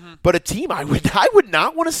has, but a team I would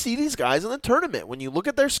not want to see these guys in the tournament. When you look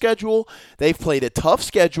at their schedule, they've played a tough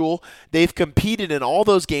schedule. They've competed in all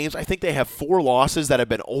those games. I think they have 4 losses that have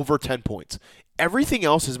been over 10 points. Everything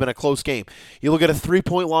else has been a close game. You look at a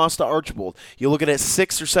 3-point loss to Archbold. You look at a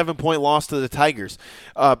 6 or 7 point loss to the Tigers.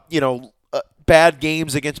 Bad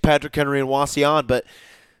games against Patrick Henry and Wauseon, but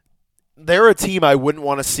they're a team I wouldn't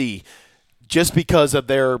want to see just because of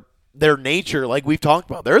their nature, like we've talked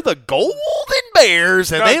about. They're the Golden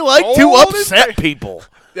Bears, and they like to upset people.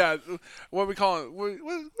 Yeah, what we call it? What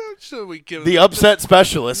should we give the upset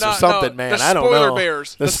specialist or something, man? I don't know.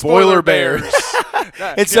 The Spoiler Bears.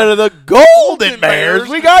 Instead of the Golden Bears,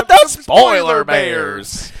 we got the Spoiler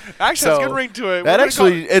Bears. Actually, that's a good ring to it.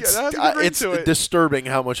 It's disturbing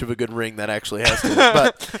how much of a good ring that actually has to it.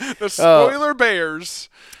 But the Spoiler Bears.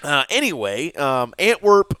 Anyway,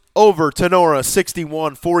 Antwerp over Tenora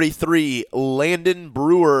 61-43. Landon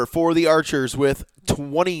Brewer for the Archers with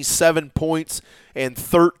 27 points and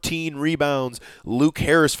 13 rebounds. Luke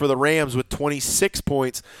Harris for the Rams with 26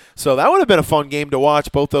 points. So that would have been a fun game to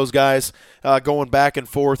watch. Both those guys going back and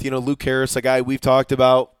forth. Luke Harris, a guy we've talked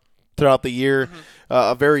about throughout the year.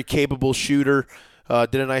 A very capable shooter.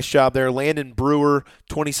 Did a nice job there. Landon Brewer,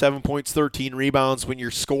 27 points, 13 rebounds. When you're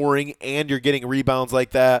scoring and you're getting rebounds like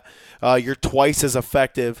that, you're twice as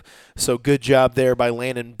effective. So good job there by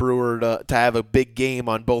Landon Brewer to have a big game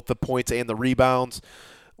on both the points and the rebounds.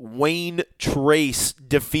 Wayne Trace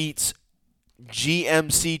defeats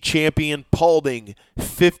GMC champion Paulding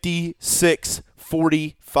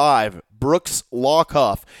 56-45. Brooks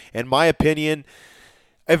Lockhoff, in my opinion,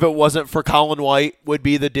 if it wasn't for Colin White, would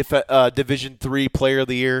be the Division III Player of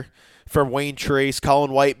the Year. For Wayne Trace,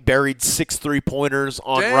 Colin White buried 6 3-pointers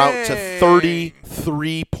en route to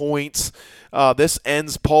 33 points. This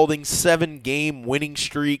ends Paulding's 7-game winning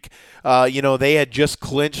streak. They had just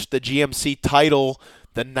clinched the GMC title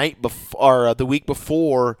the week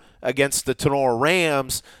before against the Tenora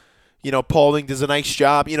Rams. Paulding does a nice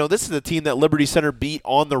job. This is a team that Liberty Center beat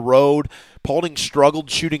on the road. Paulding struggled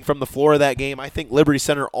shooting from the floor of that game. I think Liberty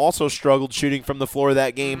Center also struggled shooting from the floor of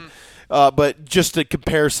that game. But just to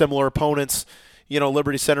compare similar opponents,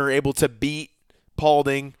 Liberty Center able to beat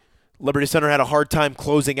Paulding. Liberty Center had a hard time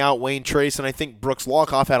closing out Wayne Trace, and I think Brooks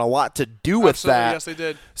Lockhoff had a lot to do with that. Yes, they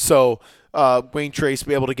did. So Wayne Trace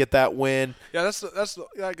be able to get that win. Yeah,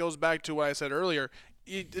 that goes back to what I said earlier.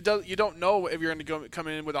 You don't know if you're going to come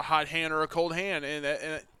in with a hot hand or a cold hand,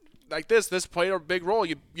 and like this played a big role.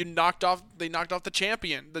 They knocked off the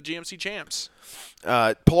champion, the GMC champs.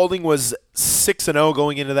 Paulding was 6-0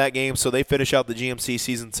 going into that game, so they finish out the GMC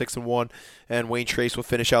season 6-1, and Wayne Trace will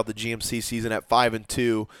finish out the GMC season at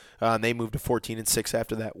 5-2, and they move to 14-6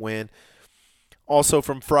 after that win. Also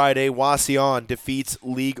from Friday, Wauseon defeats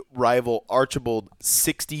league rival Archibald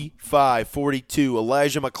 65-42.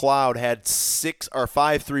 Elijah McLeod had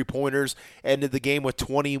 5 3-pointers, ended the game with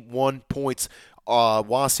 21 points.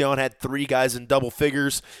 Wauseon had 3 guys in double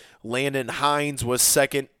figures. Landon Hines was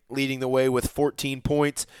second, leading the way with 14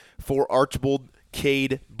 points. For Archibald,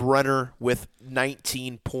 Cade Brenner with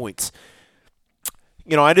 19 points.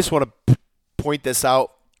 I just want to point this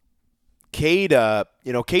out. Cade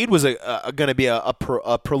was going to be a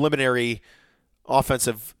preliminary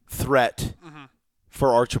offensive threat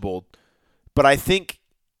for Archibald, but I think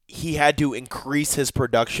he had to increase his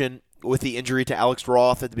production with the injury to Alex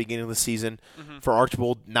Roth at the beginning of the season for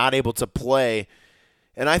Archibald not able to play,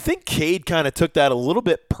 and I think Cade kind of took that a little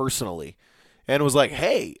bit personally and was like,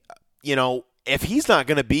 hey, if he's not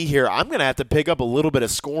going to be here, I'm going to have to pick up a little bit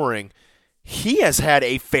of scoring. He has had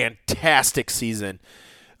a fantastic season.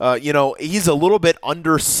 He's a little bit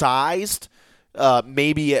undersized,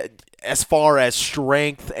 maybe as far as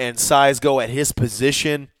strength and size go at his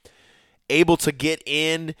position. Able to get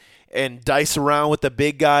in and dice around with the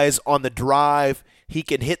big guys on the drive. He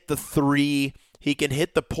can hit the 3. He can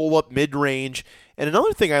hit the pull-up mid-range. And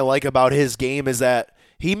another thing I like about his game is that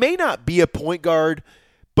he may not be a point guard,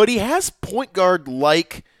 but he has point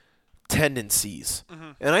guard-like tendencies.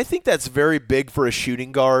 And I think that's very big for a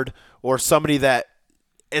shooting guard or somebody that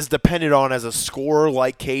is dependent on as a scorer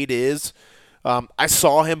like Cade is. I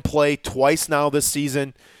saw him play twice now this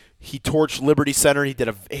season. He torched Liberty Center. He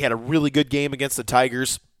had a really good game against the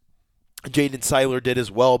Tigers. Jaden Seiler did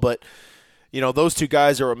as well, but those two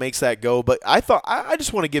guys are what makes that go. But I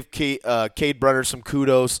just want to give Cade Brenner some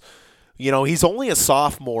kudos. He's only a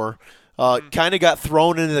sophomore. Kind of got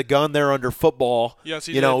thrown into the gun there under football. Yes,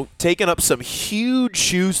 he did. Taking up some huge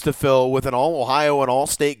shoes to fill with an All-Ohio and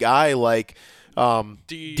All-State guy like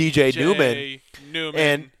DJ Newman.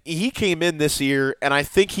 And he came in this year, and I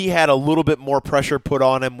think he had a little bit more pressure put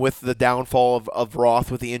on him with the downfall of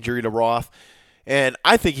Roth, with the injury to Roth. And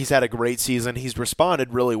I think he's had a great season. He's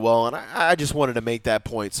responded really well, and I just wanted to make that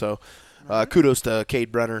point. So kudos to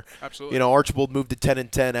Cade Brenner. Absolutely. Archibald moved to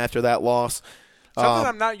 10-10 after that loss. Something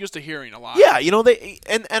I'm not used to hearing a lot. Yeah,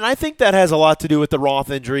 and I think that has a lot to do with the Roth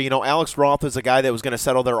injury. Alex Roth is a guy that was going to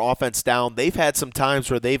settle their offense down. They've had some times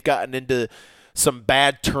where they've gotten into some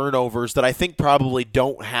bad turnovers that I think probably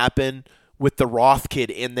don't happen with the Roth kid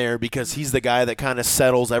in there because he's the guy that kind of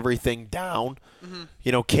settles everything down.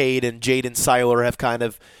 Cade and Jaden Seiler have kind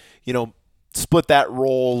of, split that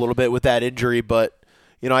role a little bit with that injury, but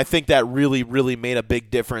I think that really, really made a big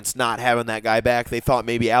difference not having that guy back. They thought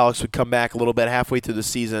maybe Alex would come back a little bit halfway through the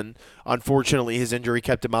season. Unfortunately, his injury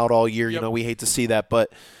kept him out all year. Yep. We hate to see that,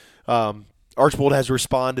 but Archibald has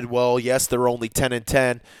responded well. Yes, they're only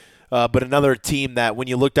 10-10. But another team that when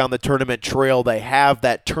you look down the tournament trail, they have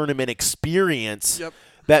that tournament experience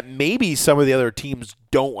that maybe some of the other teams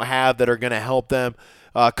don't have that are going to help them.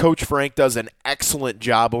 Coach Frank does an excellent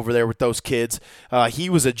job over there with those kids. He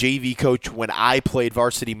was a JV coach when I played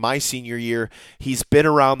varsity my senior year. He's been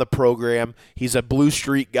around the program. He's a Blue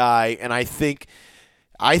Street guy, and I think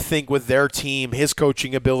I think with their team, his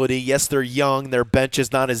coaching ability, yes, they're young, their bench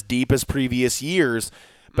is not as deep as previous years,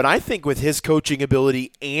 but I think with his coaching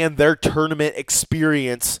ability and their tournament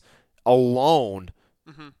experience alone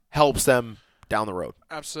helps them down the road.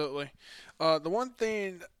 Absolutely. The one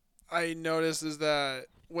thing I noticed is that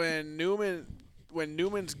when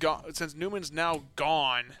Newman's gone, since Newman's now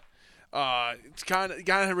gone, it's kind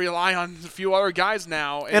of rely on a few other guys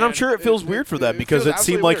now. And I'm sure it feels weird for them because feels it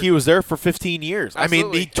seemed absolutely like weird. he was there for 15 years. I mean,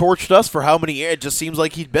 Absolutely. he torched us for how many years? It just seems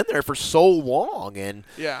like he'd been there for so long. And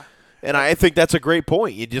I think that's a great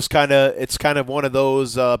point. You just it's kind of one of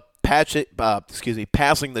those passing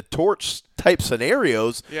the torch type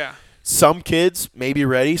scenarios. Yeah. Some kids may be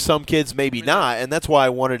ready, some kids maybe not, and that's why I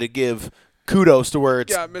wanted to give kudos to where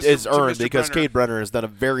it's to earned Mr. because Brenner. Cade Brenner has done a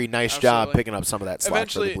very nice job Absolutely. picking up some of that slack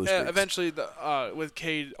for the Blue Streaks. Eventually, with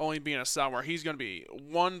Cade only being a sophomore, he's going to be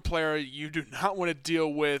one player you do not want to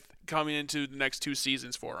deal with coming into the next 2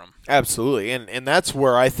 seasons for him. Absolutely, and that's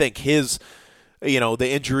where I think his, the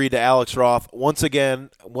injury to Alex Roth, once again,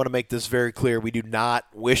 I want to make this very clear, we do not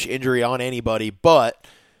wish injury on anybody, but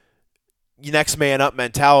next man up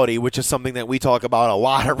mentality, which is something that we talk about a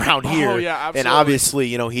lot around here. Oh, yeah, absolutely. And obviously,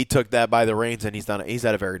 he took that by the reins, and he's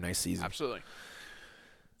had a very nice season. Absolutely.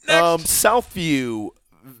 Next. Southview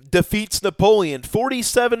defeats Napoleon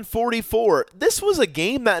 47-44. This was a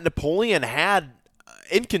game that Napoleon had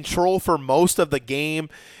in control for most of the game.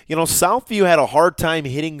 Southview had a hard time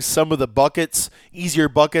hitting some of the buckets, easier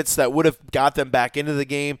buckets that would have got them back into the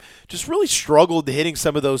game. Just really struggled hitting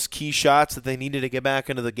some of those key shots that they needed to get back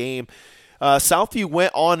into the game. Southview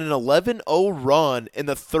went on an 11-0 run in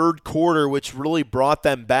the third quarter, which really brought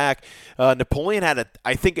them back. Napoleon had,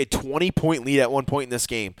 I think, a 20-point lead at one point in this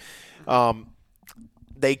game.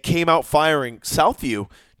 They came out firing. Southview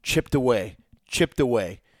chipped away.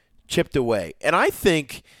 And I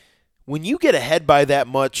think when you get ahead by that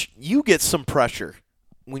much, you get some pressure.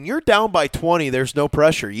 When you're down by 20, there's no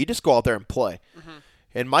pressure. You just go out there and play.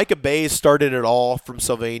 And Micah Bays started it all from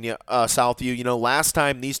Southview. Last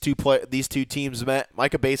time these two teams met,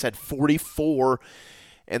 Micah Bays had 44,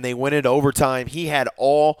 and they went into overtime. He had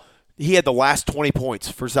the last 20 points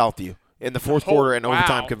for Southview in the fourth quarter and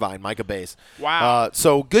overtime combined. Micah Bays. Wow.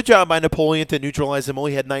 So good job by Napoleon to neutralize him.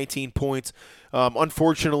 Only had 19 points.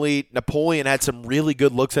 Unfortunately, Napoleon had some really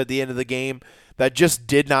good looks at the end of the game that just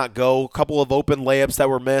did not go. A couple of open layups that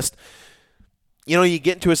were missed. You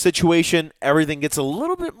get into a situation, everything gets a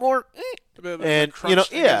little bit more, and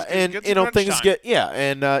things get,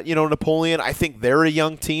 Napoleon. I think they're a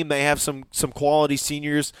young team. They have some quality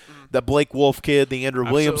seniors, the Blake Wolf kid, the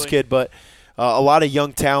Andrew Williams kid, but a lot of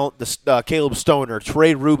young talent. The Caleb Stoner,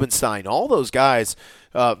 Trey Rubenstein, all those guys,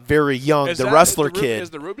 very young. Kid Is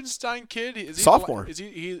the Rubenstein kid? Is he sophomore? Is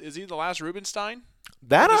he the last Rubenstein?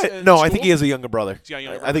 I think he has a younger brother.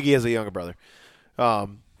 I think he has a younger brother.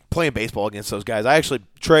 Playing baseball against those guys. I actually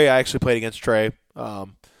played against Trey. Not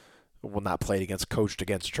played against, coached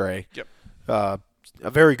against Trey. Yep. A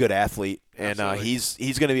very good athlete, and Absolutely.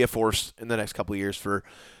 he's going to be a force in the next couple of years for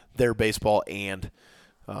their baseball and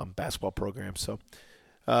basketball program. So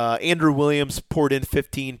Andrew Williams poured in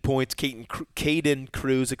 15 points. Caden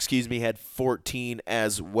Cruz, had 14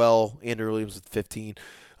 as well. Andrew Williams with 15.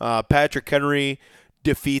 Patrick Henry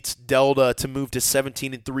defeats Delta to move to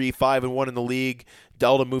 17-3, 5-1 in the league.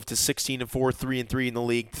 Delta moved to 16-4, 3-3 in the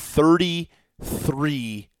league.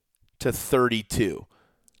 33-32.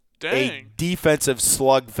 Dang. A defensive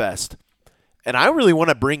slugfest. And I really want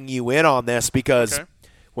to bring you in on this because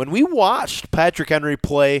when we watched Patrick Henry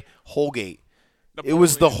play Holgate, it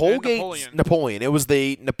was the Holgate Napoleon. It was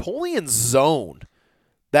the Napoleon zone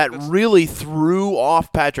that really threw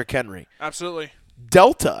off Patrick Henry. Absolutely.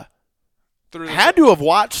 Delta had to have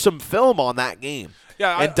watched some film on that game.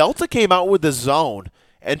 Yeah, Delta came out with the zone,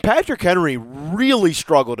 and Patrick Henry really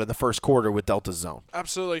struggled in the first quarter with Delta's zone.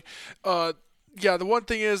 Absolutely. The one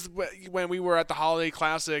thing is when we were at the Holiday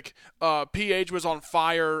Classic, PH was on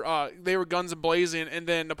fire. They were guns blazing, and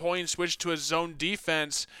then Napoleon switched to a zone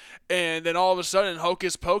defense, and then all of a sudden,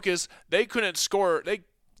 hocus pocus, they couldn't score. They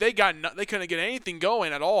couldn't get anything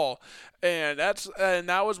going at all, and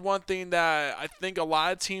that was one thing that I think a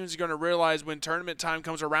lot of teams are going to realize when tournament time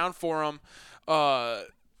comes around for them. I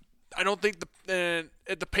don't think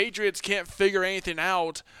if the Patriots can't figure anything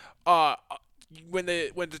out, when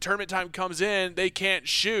the tournament time comes in, they can't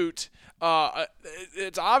shoot.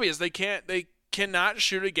 It's obvious they cannot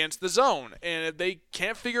shoot against the zone, and if they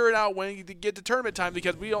can't figure it out when you get to tournament time,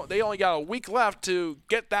 because they only got a week left to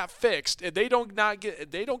get that fixed. If they don't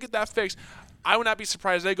get that fixed, I would not be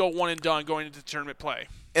surprised if they go one and done going into tournament play.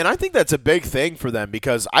 And I think that's a big thing for them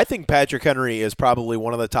because I think Patrick Henry is probably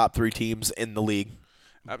one of the top 3 teams in the league.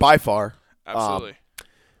 by far. Absolutely.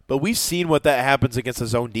 But we've seen what that happens against the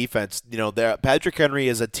zone defense. Patrick Henry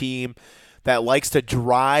is a team that likes to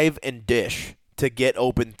drive and dish to get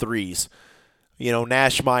open threes.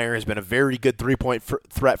 Nash Meyer has been a very good three-point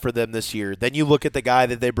threat for them this year. Then you look at the guy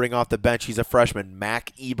that they bring off the bench. He's a freshman,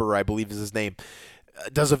 Mac Eber, I believe is his name.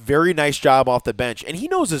 Does a very nice job off the bench, and he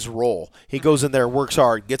knows his role. He goes in there, works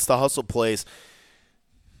hard, gets the hustle plays.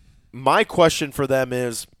 My question for them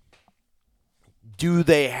is, do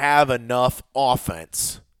they have enough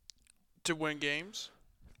offense to win games?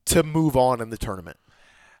 To move on in the tournament?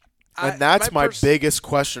 And that's my biggest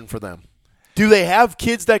question for them. Do they have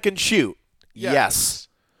kids that can shoot? Yes.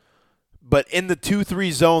 But in the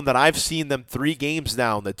 2-3 zone that I've seen them 3 games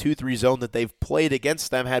now, in the 2-3 zone that they've played against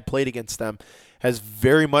them, has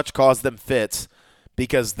very much caused them fits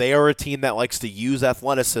because they are a team that likes to use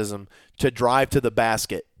athleticism to drive to the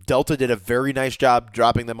basket. Delta did a very nice job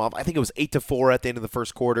dropping them off. I think it was 8-4 at the end of the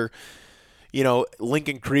first quarter.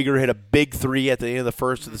 Lincoln Krieger hit a big 3 at the end of the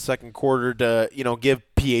first or the second quarter to,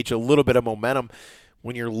 give PH a little bit of momentum.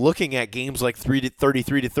 When you're looking at games like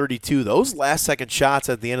 33-32, those last second shots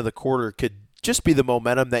at the end of the quarter could just be the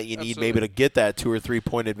momentum that you need maybe to get that 2 or 3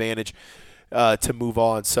 point advantage to move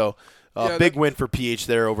on. So big win for PH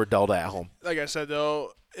there over Delta at home. Like I said,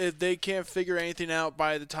 though, if they can't figure anything out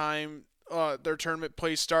by the time their tournament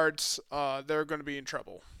play starts, they're going to be in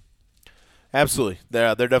trouble. Absolutely.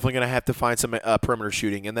 They're definitely going to have to find some perimeter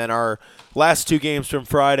shooting. And then our last 2 games from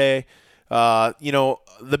Friday,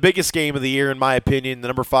 the biggest game of the year, in my opinion, the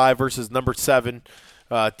number 5 versus number 7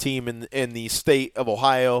 team in the state of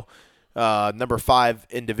Ohio. Number 5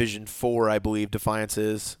 in Division 4, I believe, Defiance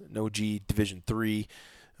is. OG Division 3.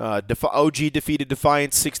 OG defeated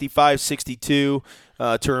Defiance 65-62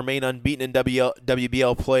 to remain unbeaten in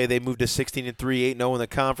WBL play. They moved to 16-3, 8-0 in the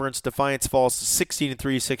conference. Defiance falls to 16-3,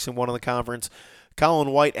 6-1 in the conference. Colin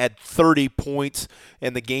White had 30 points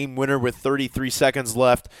and the game winner with 33 seconds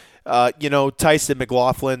left. Tyson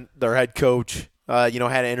McLaughlin, their head coach, had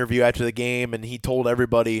an interview after the game, and he told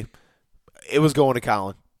everybody it was going to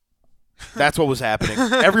Colin. That's what was happening.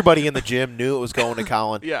 Everybody in the gym knew it was going to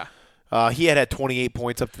Colin. Yeah. He had 28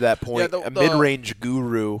 points up to that point, a mid-range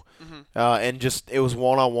guru, and just it was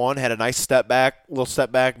one-on-one, had a nice little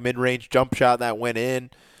step back, mid-range jump shot that went in.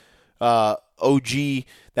 OG,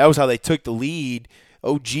 that was how they took the lead.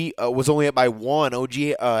 OG was only up by 1. OG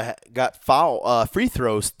got free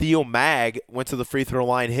throws. Theo Mag went to the free throw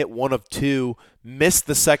line, hit 1 of 2, missed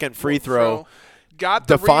the second free throw. Got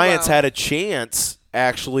the Defiance rebound. had a chance,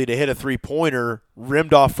 actually, to hit a three-pointer,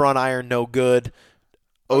 rimmed off front iron, no good.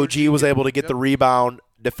 OG was able to get the rebound.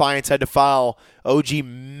 Defiance had to foul. OG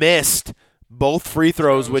missed both free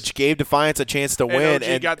throws, which gave Defiance a chance to win.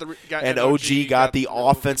 And OG got the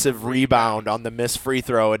offensive rebound on the missed free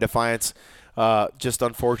throw. And Defiance just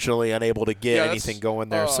unfortunately unable to get anything going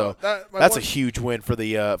there. So that's a huge win for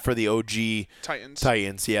the OG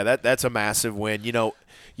Titans. Yeah, that's a massive win.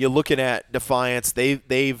 You're looking at Defiance.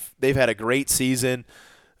 They've had a great season.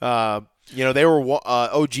 They were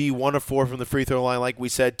OG 1 of 4 from the free throw line, like we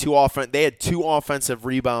said. They had 2 offensive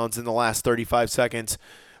rebounds in the last 35 seconds.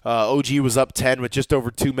 OG was up 10 with just over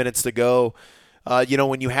 2 minutes to go.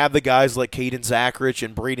 When you have the guys like Caden Zachrich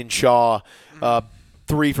and Braden Shaw,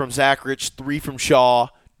 3 from Zachrich, 3 from Shaw,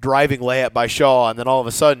 driving layup by Shaw, and then all of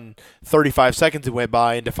a sudden 35 seconds went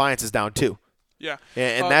by and Defiance is down 2. Yeah,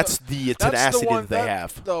 and that's the tenacity that they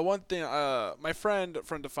have. The one thing, my friend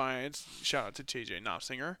from Defiance, shout out to TJ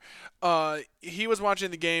Knopsinger, he was watching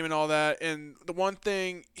the game and all that, and the one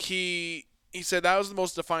thing he said that was the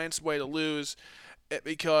most Defiance way to lose,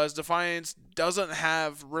 because Defiance doesn't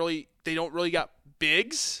have they don't really got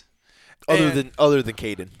bigs. Other than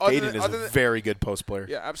Caden. Caden is a very good post player.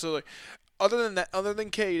 Yeah, absolutely. Other than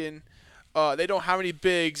Caden, they don't have any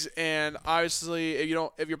bigs, and obviously,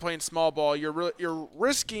 if you're playing small ball, you're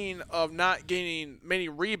risking of not gaining many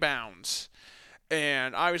rebounds,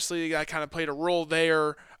 and obviously that kind of played a role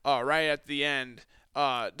there right at the end.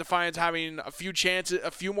 Defiance having a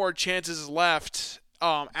few more chances left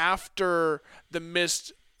after the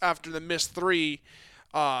missed 3.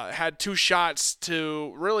 Had 2 shots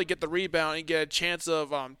to really get the rebound and get a chance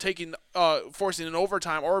of forcing an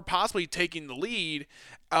overtime or possibly taking the lead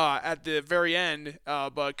at the very end,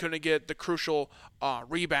 but couldn't get the crucial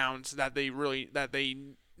rebounds that they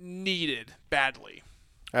needed badly.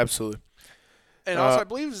 Absolutely. And also, I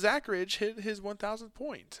believe Zachrich hit his 1,000th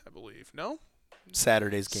point. I believe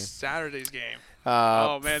Saturday's game.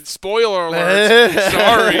 Oh man! Spoiler alert.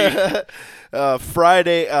 Sorry.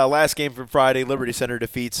 Friday, last game from Friday, Liberty Center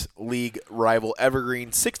defeats league rival Evergreen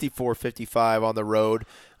 64-55 on the road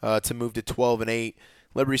to move to 12-8.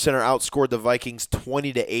 Liberty Center outscored the Vikings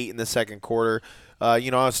 20-8 in the second quarter. I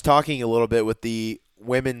was talking a little bit with the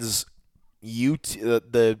women's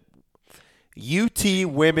the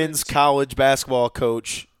UT women's college basketball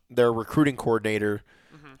coach, their recruiting coordinator.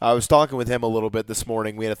 I was talking with him a little bit this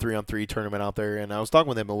morning. We had a 3-on-3 tournament out there, and I was talking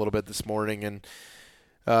with him a little bit this morning, and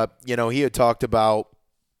he had talked about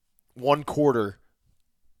one quarter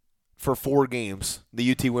for 4 games.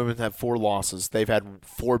 The UT women have 4 losses. They've had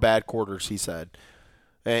 4 bad quarters, he said.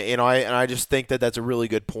 And I just think that that's a really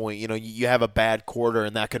good point. You have a bad quarter,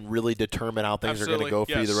 and that can really determine how things are going to go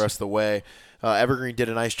for you the rest of the way. Evergreen did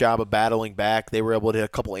a nice job of battling back. They were able to hit a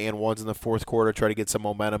couple and ones in the fourth quarter, try to get some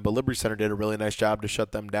momentum. But Liberty Center did a really nice job to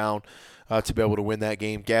shut them down to be able to win that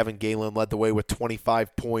game. Gavin Galen led the way with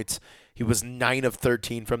 25 points. He was 9 of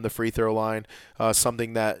 13 from the free throw line,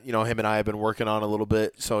 something that him and I have been working on a little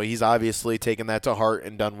bit. So he's obviously taken that to heart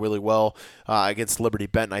and done really well against Liberty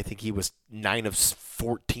Benton. I think he was 9 of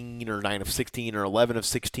 14 or 9 of 16 or 11 of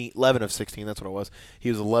 16. 11 of 16, that's what it was. He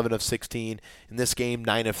was 11 of 16. In this game,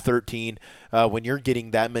 9 of 13. When you're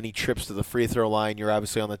getting that many trips to the free throw line, you're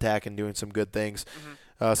obviously on the attack and doing some good things.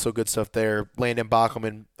 So good stuff there. Landon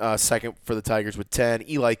Bachelman, second for the Tigers with 10.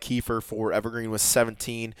 Eli Kiefer for Evergreen with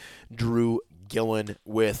 17. Drew Gillen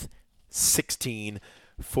with 16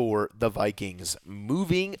 for the Vikings.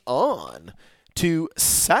 Moving on to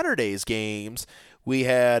Saturday's games, we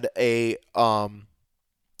had a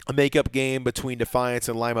makeup game between Defiance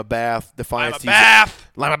and Lima Bath. Defiance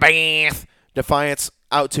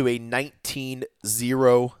out to a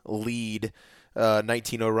 19-0 lead.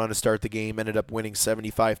 19-0 run to start the game, ended up winning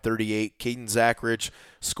 75-38. Caden Zachrich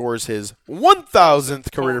scores his 1,000th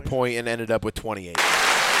career point and ended up with 28.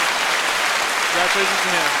 Congratulations to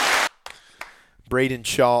him. Braden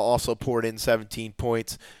Shaw also poured in 17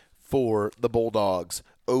 points for the Bulldogs.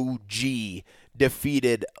 OG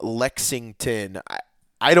defeated Lexington.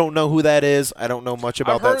 I don't know who that is. I don't know much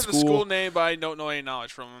about that school. I've heard the school name, but I don't know any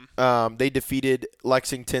knowledge from them. They defeated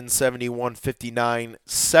Lexington 71-59.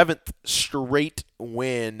 7th straight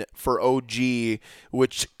win for OG,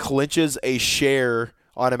 which clinches a share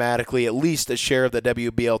automatically, at least a share of the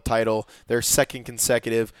WBL title. Their second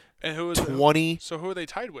consecutive. And who is 20? So who are they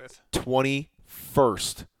tied with?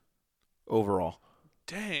 21st overall.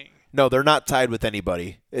 Dang. No, they're not tied with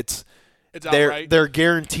anybody. It's outright. They're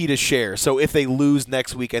guaranteed a share. So if they lose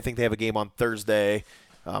next week, I think they have a game on Thursday.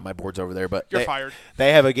 My board's over there, but you're fired.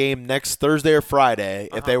 They have a game next Thursday or Friday.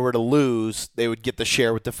 If they were to lose, they would get the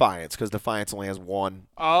share with Defiance because Defiance only has one.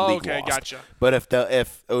 Oh, league okay, lost. gotcha. But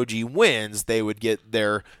if OG wins, they would get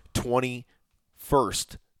their 21st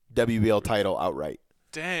WBL title outright.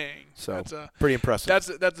 Dang. So that's pretty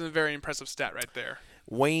impressive. That's a very impressive stat right there.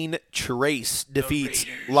 Wayne Trace defeats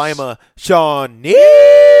Raiders. Lima Shawnee.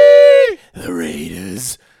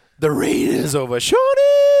 The Raiders over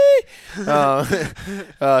Shawnee.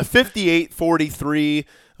 58-43.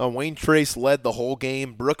 Wayne Trace led the whole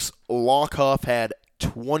game. Brooks Lockhoff had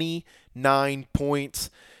 29 points.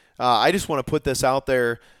 I just want to put this out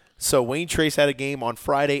there. So Wayne Trace had a game on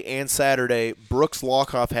Friday and Saturday. Brooks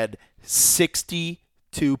Lockhoff had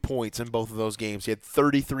 62 points in both of those games. He had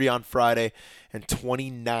 33 on Friday and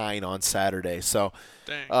 29 on Saturday. So,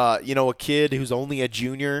 a kid who's only a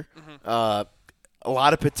junior, a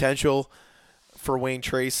lot of potential for Wayne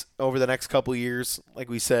Trace over the next couple of years. Like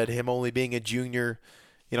we said, him only being a junior,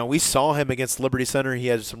 we saw him against Liberty Center. He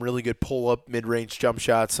had some really good pull-up, mid-range jump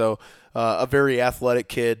shots. So, a very athletic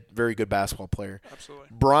kid, very good basketball player. Absolutely.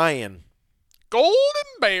 Brian. Golden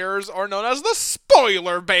Bears are known as the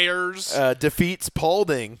Spoiler Bears. Defeats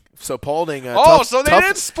Paulding. So Paulding. So they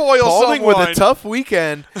did spoil Paulding someone. with a tough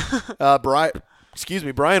weekend. Brian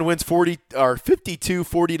wins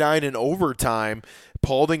 52-49 in overtime.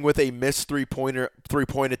 Paulding with a missed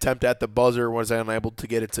three-point attempt at the buzzer was unable to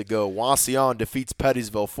get it to go. Wauseon defeats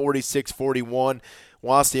Pettysville 46-41.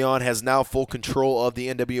 Wauseon has now full control of the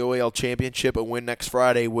NWOAL championship. A win next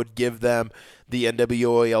Friday would give them the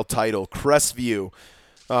NWOAL title. Crestview,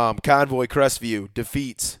 Convoy Crestview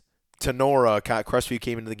defeats Tenora. Crestview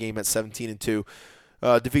came into the game at 17-2.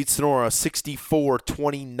 Defeats Tenora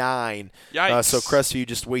 64-29. Yikes. So Crestview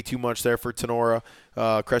just way too much there for Tenora.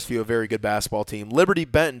 Crestview, a very good basketball team. Liberty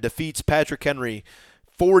Benton defeats Patrick Henry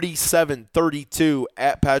 47-32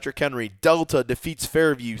 at Patrick Henry. Delta defeats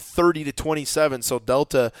Fairview 30-27. So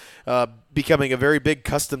Delta becoming a very big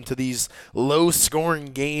custom to these low-scoring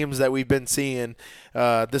games that we've been seeing.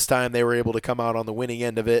 This time they were able to come out on the winning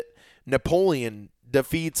end of it. Napoleon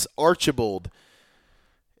defeats Archibald.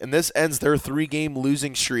 And this ends their 3-game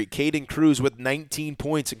losing streak. Caden Cruz with 19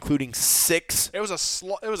 points, including 6. It was a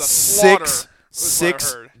slaughter. Six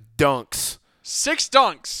dunks. 6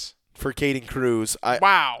 dunks. for Caden Cruz.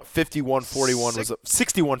 Wow. 51-41 was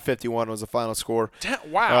 61-51 was the final score.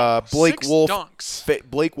 Wow. Blake 6 Wolf. dunks.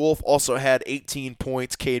 Blake Wolf also had 18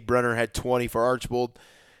 points. Cade Brenner had 20 for Archbold.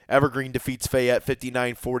 Evergreen defeats Fayette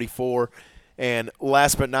 59-44. And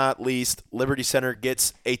last but not least, Liberty Center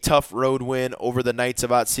gets a tough road win over the Knights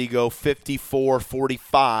of Otsego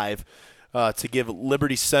 54-45 to give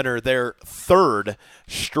Liberty Center their third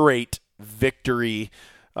straight victory.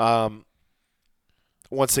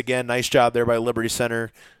 Once again, nice job there by Liberty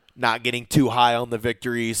Center, not getting too high on the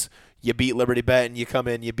victories. You beat Liberty Benton, you come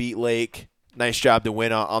in, you beat Lake. Nice job to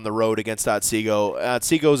win on the road against Otsego.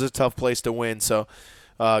 Otsego is a tough place to win, so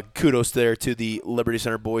kudos there to the Liberty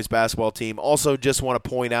Center boys basketball team. Also, just want to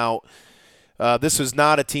point out, this was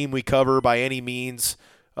not a team we cover by any means,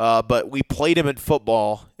 but we played him in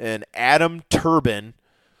football, and Adam Turbin,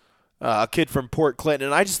 a kid from Port Clinton,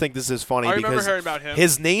 and I just think this is funny I remember because hearing about him.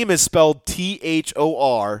 his name is spelled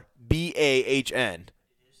Thorbahn,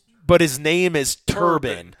 but his name is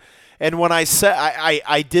Turbin. And when I said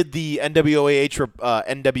I did the WNWH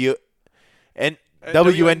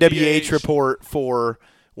report for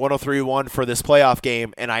 103.1 for this playoff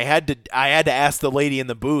game, and I had to ask the lady in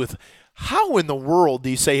the booth, how in the world do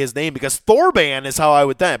you say his name? Because Thorban is how I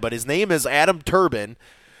would think, but his name is Adam Turbin.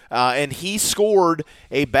 And he scored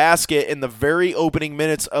a basket in the very opening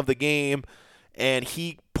minutes of the game, and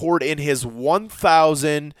he poured in his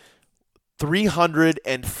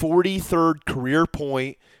 1,343rd career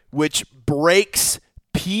point, which breaks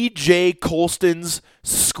P.J. Colston's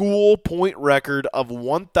school point record of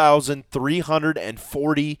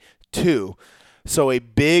 1,342. So a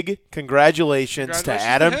big congratulations to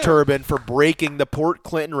Adam Turbin for breaking the Port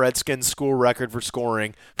Clinton Redskins school record for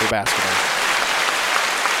scoring for basketball.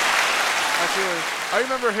 Absolutely. I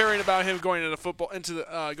remember hearing about him going into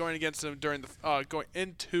going against him during the going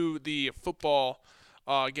into the football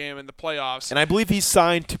game in the playoffs. And I believe he's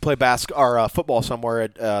signed to play football somewhere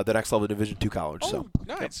at the next level Division II college. Oh,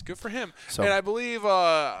 nice. Yep. Good for him. So. And I believe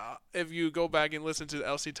if you go back and listen to the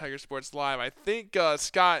LC Tiger Sports Live, I think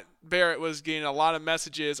Scott Barrett was getting a lot of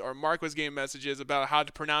messages, or Mark was getting messages about how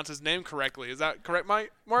to pronounce his name correctly. Is that correct, Mark?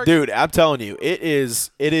 Dude, I'm telling you, it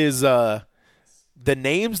is the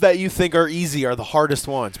names that you think are easy are the hardest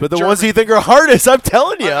ones, but the ones you think are hardest, I'm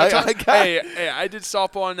telling you. I did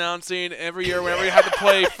softball announcing every year whenever we had to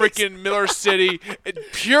play freaking Miller City.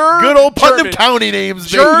 Pure good old Putnam German. County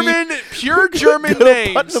names, baby. Pure German good old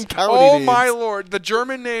names. Putnam County oh names. my Lord, the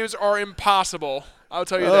German names are impossible. I'll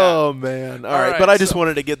tell you that. Oh man! All right, but I just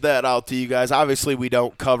wanted to get that out to you guys. Obviously, we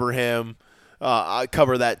don't cover him. I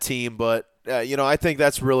cover that team, but. I think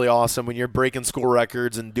that's really awesome when you're breaking school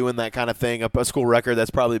records and doing that kind of thing. A school record that's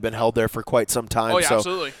probably been held there for quite some time. Oh, yeah, so,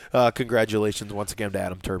 absolutely. Congratulations once again to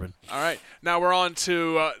Adam Turbin. All right. Now we're on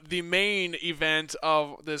to the main event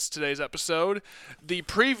of today's episode, the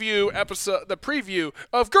preview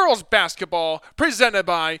of girls basketball presented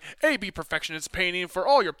by AB Perfectionist Painting for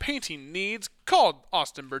all your painting needs. Call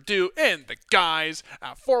Austin Perdue and the guys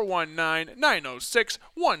at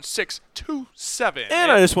 419-906-1627.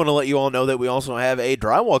 And I just want to let you all know that we also have a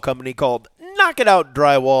drywall company called Knock It Out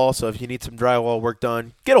Drywall. So if you need some drywall work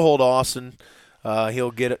done, get a hold of Austin.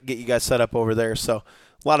 He'll get you guys set up over there. So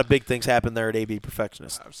a lot of big things happen there at AB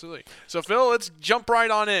Perfectionist. Absolutely. So Phil, let's jump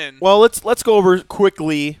right on in. Well, let's go over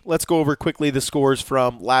quickly. Let's go over quickly the scores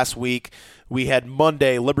from last week. We had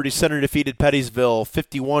Monday, Liberty Center defeated Pettysville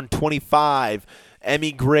 51-25.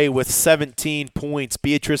 Emmy Gray with 17 points.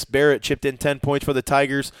 Beatrice Barrett chipped in 10 points for the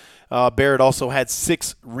Tigers. Barrett also had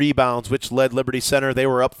 6 rebounds, which led Liberty Center. They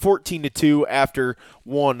were up 14-2 after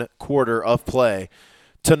 1 quarter of play.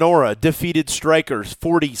 Tenora defeated Strikers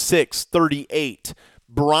 46-38.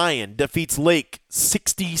 Bryan defeats Lake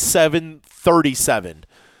 67-37.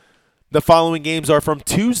 The following games are from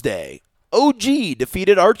Tuesday. OG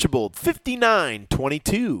defeated Archibald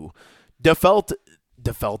 59-22. Delta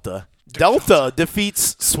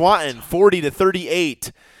defeats Swanton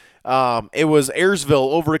 40-38. It was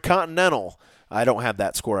Ayersville over Continental. I don't have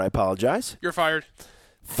that score. I apologize. You're fired.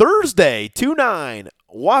 Thursday, 2-9.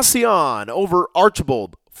 Wauseon over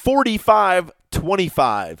Archibald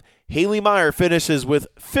 45-25. Haley Meyer finishes with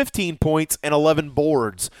 15 points and 11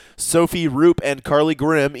 boards. Sophie Roop and Carly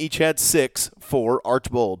Grimm each had 6 for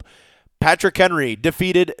Archibald. Patrick Henry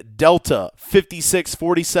defeated Delta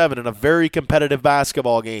 56-47 in a very competitive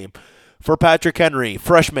basketball game. For Patrick Henry,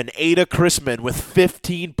 freshman Ada Chrisman with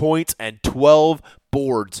 15 points and 12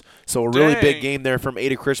 boards. So a really big game there from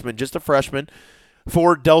Ada Chrisman, just a freshman.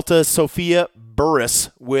 For Delta, Sophia Burris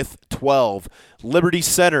with 12. Liberty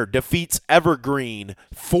Center defeats Evergreen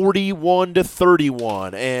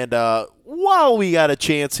 41-31. And while we got a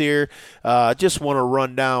chance here, just want to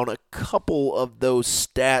run down a couple of those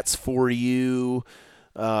stats for you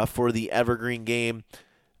for the Evergreen game.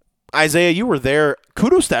 Isaiah, you were there.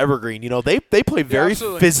 Kudos to Evergreen. You know, they play very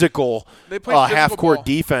absolutely. physical, They play physical half-court ball.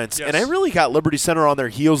 defense, Yes. and I really got Liberty Center on their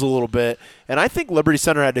heels a little bit. And I think Liberty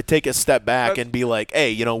Center had to take a step back and be like,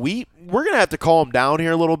 hey, you know, we're going to have to calm down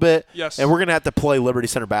here a little bit, Yes. and we're going to have to play Liberty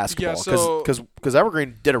Center basketball so- because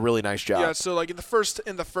Evergreen did a really nice job. Yeah, so like in the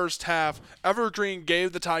first half, Evergreen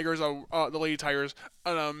gave the Lady Tigers,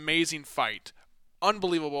 an amazing fight.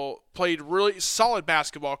 Unbelievable. Played really solid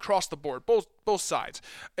basketball across the board, both sides.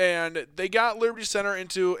 And they got Liberty Center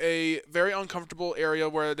into a very uncomfortable area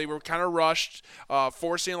where they were kind of rushed,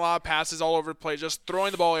 forcing a lot of passes all over the place, just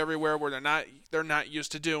throwing the ball everywhere where they're not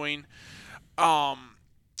used to doing. And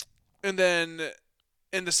then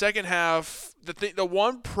in the second half, the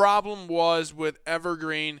one problem was with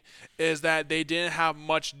Evergreen is that they didn't have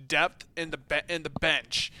much depth in the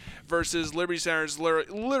bench versus Liberty Center's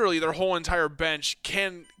literally their whole entire bench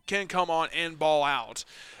can come on and ball out.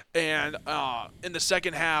 And in the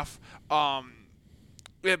second half,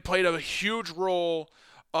 it played a huge role.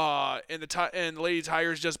 And the Lady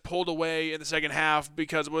Tigers just pulled away in the second half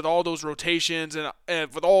because with all those rotations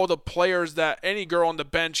and with all the players that any girl on the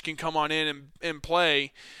bench can come on in and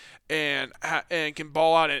play and can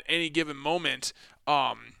ball out at any given moment,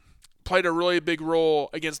 played a really big role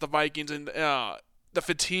against the Vikings, and the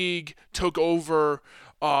fatigue took over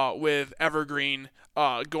with Evergreen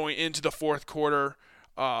going into the fourth quarter.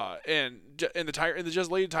 And the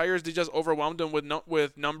Lady Tigers, they just overwhelmed them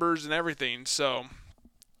with numbers and everything. So.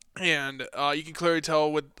 And you can clearly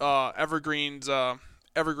tell with Evergreen's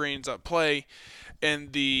play in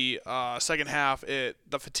the second half,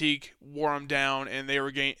 the fatigue wore them down, and they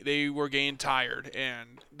were getting tired,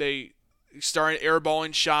 and they started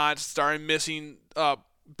airballing shots, started missing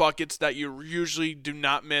buckets that you usually do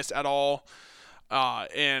not miss at all,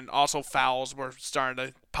 and also fouls were starting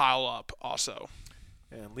to pile up also.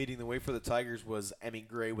 And leading the way for the Tigers was Emmy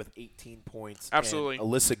Gray with 18 points. Absolutely. And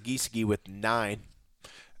Alyssa Gieske with 9.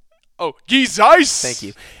 Oh, geez, ice! Thank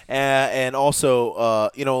you. And also,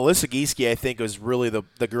 Alyssa Gieske, I think, was really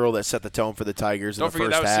the girl that set the tone for the Tigers in the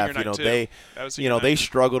first half. They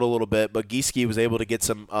struggled a little bit, but Gieske was able to get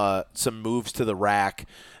some moves to the rack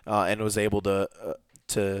and was able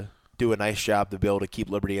to do a nice job to be able to keep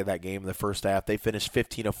Liberty in that game in the first half. They finished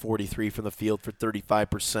 15 of 43 from the field for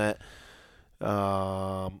 35%.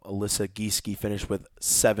 Alyssa Gieske finished with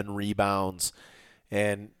 7 rebounds.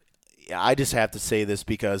 And I just have to say this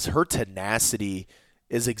because her tenacity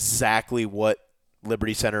is exactly what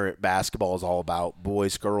Liberty Center basketball is all about.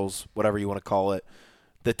 Boys, girls, whatever you want to call it.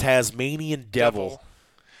 The Tasmanian Devil.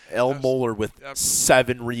 Elle Moeller with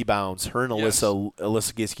 7 rebounds. Her and Alyssa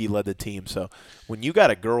Gieske led the team. So when you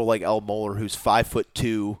got a girl like Elle Moeller who's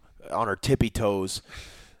 5'2" on her tippy toes,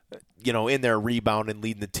 in there rebounding and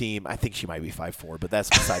leading the team, I think she might be 5'4", but that's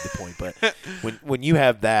beside the point. But when you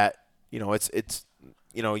have that, it's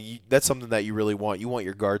that's something that you really want. You want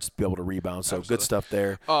your guards to be able to rebound. So Absolutely. Good stuff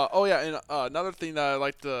there. And another thing that I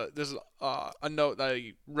like this is a note that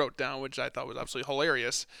I wrote down, which I thought was absolutely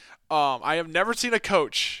hilarious. I have never seen a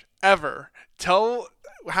coach ever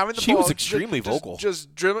having the She ball. was extremely vocal.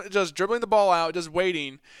 Just dribbling the ball out, just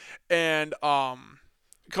waiting, and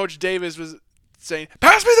Coach Davis was saying,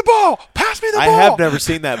 "Pass me the ball! Pass me the ball!" I have never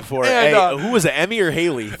seen that before. And, who was it, Emmy or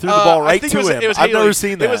Haley? Threw the ball right to him. It was I've Haley. never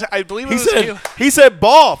seen that. I believe it he was said, Haley. He said,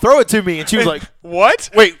 "Ball, throw it to me," and she was like, "What?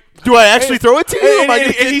 Wait, do I actually throw it to you? Am I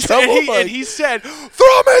going to get in trouble?" And he said, "Throw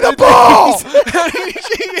me the ball!"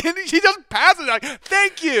 and he just passed it. Like,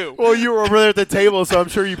 "Thank you." Well, you were over there at the table, so I'm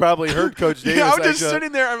sure you probably heard Coach Davis. I'm just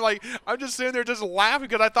sitting there. I'm just sitting there, just laughing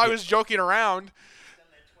because I thought he was joking around. Done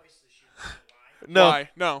that twice this year. Why? No. Why?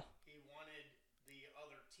 No. He wanted the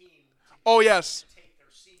other team to Oh yes. take their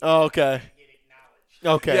seat Oh, okay. and get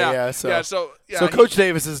acknowledged. Okay, yeah. So So Coach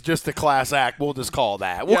Davis is just a class act. We'll just call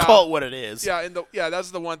that. We'll Yeah. call it what it is. Yeah,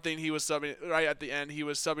 that's the one thing he was subbing right at the end. He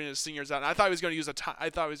was subbing his seniors out. And I thought he was going to use a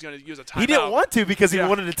timeout. He didn't want to because he Yeah.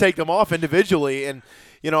 wanted to take them off individually, and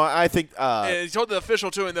I think And he told the official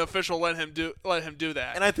too, and the official let him do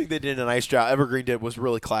that. and I think they did a nice job. Evergreen was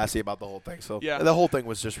really classy about the whole thing. So Yeah. the whole thing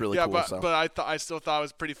was just really cool. but I still thought it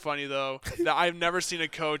was pretty funny though that I've never seen a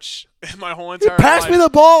coach in my whole entire Pass life. me the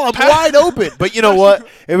ball. I'm wide open. But you know what?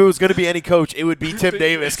 If it was going to be any coach, it would be Tim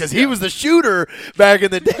Davis because he was the shooter back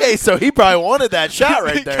in the day, so he probably wanted that shot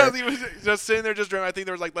right there. Because he was just sitting there just dreaming. I think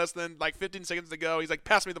there was like less than like 15 seconds to go. He's like,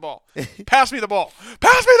 pass me the ball. Pass me the ball.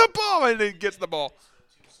 Pass me the ball. And he gets the ball.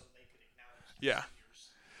 Yeah.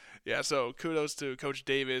 Yeah, so kudos to Coach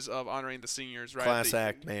Davis of honoring the seniors. Right. Class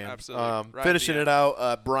act, man. Absolutely. Right Finishing it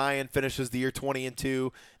out, Bryan finishes the year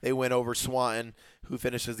 20-2. They win over Swanton, who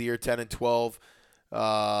finishes the year 10-12.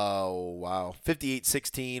 Oh, wow.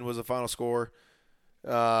 58-16 was the final score.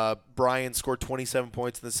 Bryan scored 27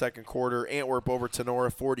 points in the second quarter. Antwerp over Tenora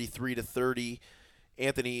 43-30.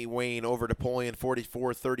 Anthony Wayne over Napoleon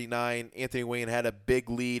 44-39. Anthony Wayne had a big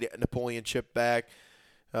lead. Napoleon chipped back.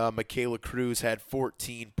 Michaela Cruz had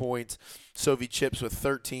 14 points. Sophie Chips with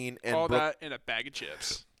 13. And all that in a bag of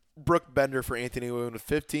chips. Brooke Bender for Anthony Wayne with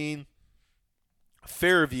 15.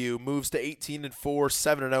 Fairview moves to 18-4,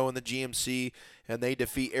 7-0 in the GMC, and they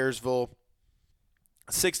defeat Ayersville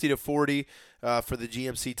 60-40 for the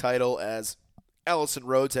GMC title as Allison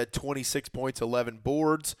Rhodes had 26 points, 11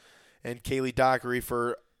 boards, and Kaylee Dockery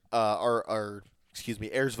for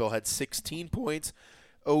Ayersville had 16 points.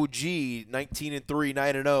 OG 19-3,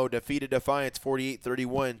 9-0 defeated Defiance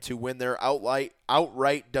 48-31 to win their outright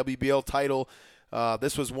WBL title.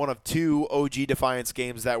 This was one of two OG Defiance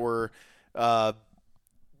games that were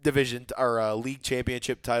division or league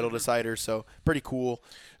championship title deciders, so pretty cool.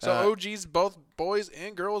 So OG's both boys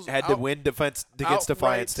and girls had to win against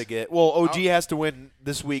Defiance to get. Well, OG has to win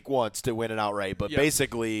this week once to win an outright, but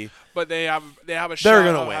basically, but they have a shot. They're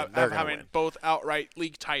gonna win. They're having win. both outright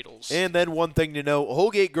league titles. And then one thing to note: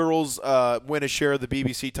 Holgate girls win a share of the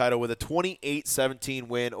BBC title with a 28-17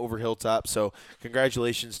 win over Hilltop. So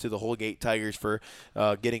congratulations to the Holgate Tigers for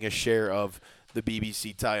getting a share of the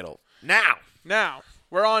BBC title. Now.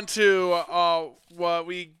 We're on to what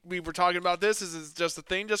we were talking about. This is just a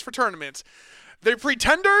thing just for tournaments. They're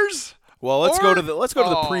pretenders. Well, let's go to the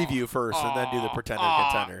preview first, and then do the pretender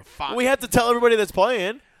contender. Fine. We have to tell everybody that's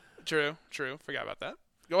playing. True. Forgot about that.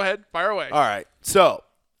 Go ahead, fire away. All right. So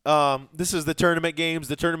this is the tournament games.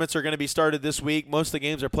 The tournaments are going to be started this week. Most of the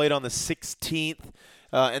games are played on the 16th.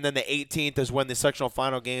 And then the 18th is when the sectional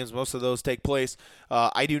final games, most of those take place.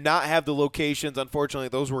 I do not have the locations. Unfortunately,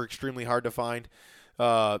 those were extremely hard to find.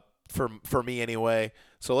 For me anyway.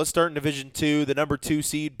 So let's start in Division 2. The number 2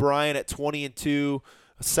 seed, Bryan at 20-2,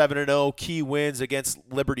 7-0. Key wins against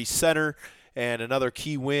Liberty Center and another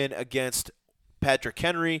key win against Patrick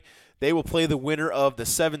Henry. They will play the winner of the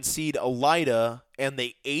 7 seed Elida and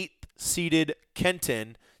the 8th seeded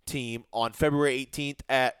Kenton team on February 18th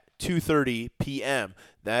at 2:30 p.m.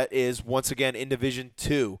 That is once again in Division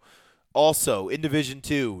 2. Also in Division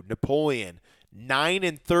 2, Napoleon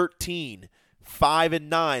 9-13.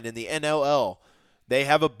 5-9 in the NLL. They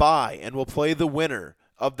have a bye and will play the winner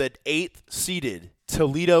of the 8th seeded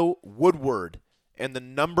Toledo Woodward and the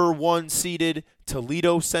number 1 seeded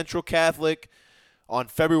Toledo Central Catholic on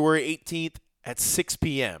February 18th at 6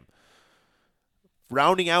 p.m.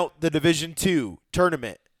 Rounding out the Division 2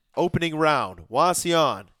 tournament opening round,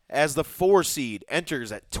 Wauseon as the 4 seed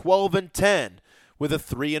enters at 12-10 with a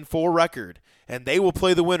 3-4 record, and they will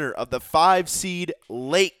play the winner of the 5 seed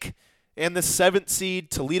Lake and the 7th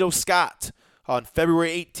seed Toledo Scott on February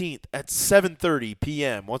 18th at 7:30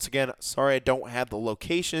 p.m. Once again, sorry I don't have the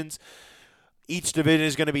locations. Each division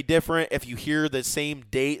is going to be different. If you hear the same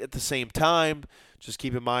date at the same time, just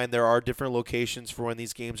keep in mind there are different locations for when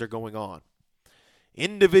these games are going on.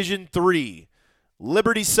 In Division 3,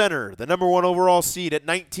 Liberty Center, the number 1 overall seed at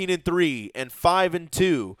 19-3 and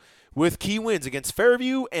 5-2, with key wins against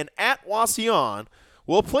Fairview and at Wauseon,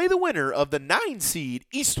 will play the winner of the 9 seed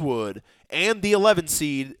Eastwood and the 11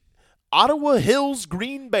 seed Ottawa Hills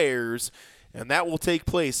Green Bears, and that will take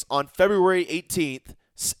place on February 18th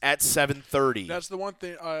at 7:30. That's the one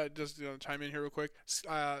thing. Just chime in here real quick.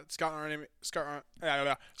 Scott Army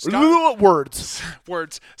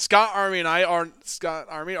and I are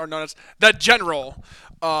known as the General.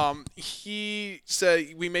 He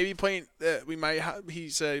said we may be playing. He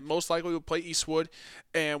said most likely we'll play Eastwood,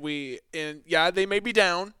 and they may be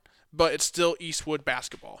down, but it's still Eastwood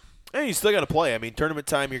basketball. And you still got to play. I mean, tournament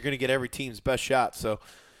time, you're going to get every team's best shot. So,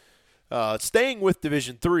 staying with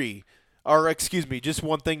Division 3, just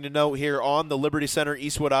one thing to note here on the Liberty Center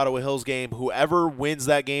Eastwood Ottawa Hills game, whoever wins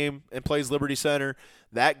that game and plays Liberty Center,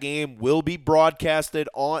 that game will be broadcasted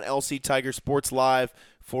on LC Tiger Sports Live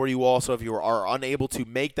for you all. So if you are unable to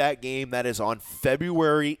make that game, that is on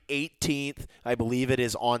February 18th. I believe it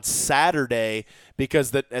is on Saturday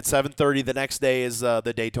because at 7:30 the next day is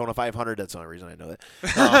the Daytona 500. That's the only reason I know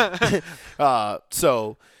that.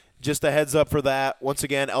 So just a heads up for that. Once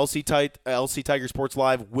again, LC Tiger Sports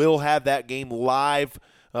Live will have that game live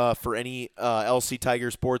for any LC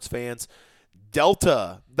Tiger sports fans.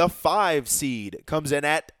 Delta, the 5 seed, comes in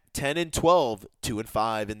at 10-12,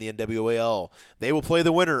 2-5 in the NWAL. They will play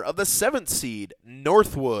the winner of the 7th seed,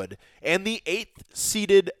 Northwood, and the 8th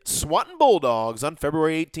seeded Swanton Bulldogs on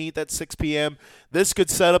February 18th at 6 p.m. This could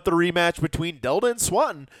set up the rematch between Delta and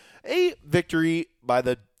Swanton, a victory by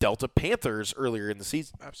the Delta Panthers earlier in the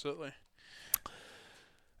season. Absolutely.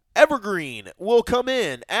 Evergreen will come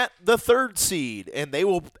in at the 3rd seed, and they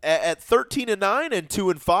will at 13-9 and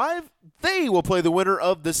 2-5. They will play the winner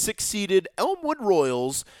of the 6-seeded Elmwood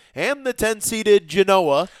Royals and the 10-seeded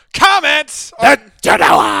Genoa. Comments.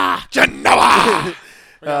 Genoa. Genoa.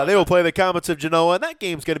 They will play the Comets of Genoa, and that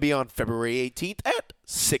game's going to be on February 18th at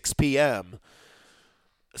 6 p.m.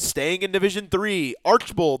 Staying in Division 3,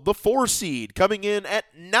 Archbold, the 4 seed, coming in at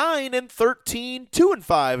 9-13,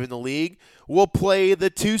 2-5 in the league, will play the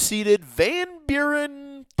 2-seeded Van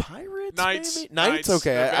Buren Pirates. Knights. Maybe? Knights.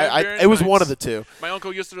 Okay, The Van Buren it was Knights. one of the two. My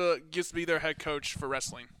uncle used to be their head coach for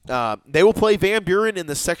wrestling. They will play Van Buren in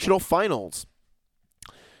the sectional finals.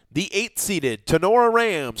 The 8th-seeded Tenora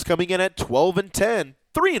Rams, coming in at 12-10,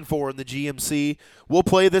 3-4 in the GMC, will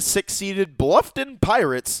play the 6th-seeded Bluffton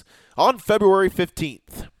Pirates on February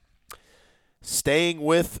 15th. Staying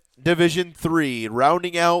with Division 3,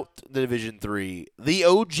 rounding out the Division 3, the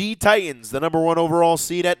OG Titans, the number 1 overall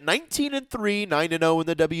seed at 19-3, 9-0 in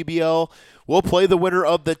the WBL, will play the winner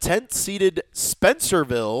of the 10th-seeded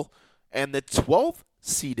Spencerville and the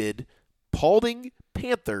 12th-seeded Paulding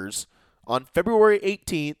Panthers on February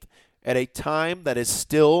 18th at a time that is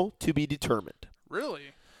still to be determined.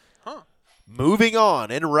 Really? Huh. Moving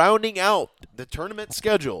on and rounding out the tournament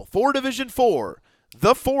schedule for Division 4,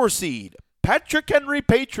 the 4 seed, Patrick Henry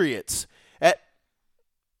Patriots at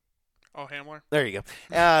Hamler. there you go.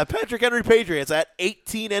 Patrick Henry Patriots at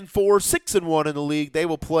 18-4, 6-1 in the league. They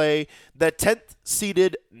will play the 10th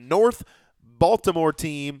seeded North Baltimore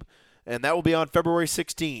team, and that will be on February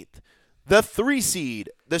 16th. The 3 seed,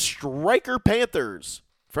 the Stryker Panthers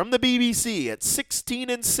from the BBC at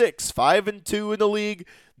 16-6, 5-2 in the league.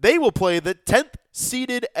 They will play the 10th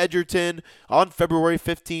seeded Edgerton on February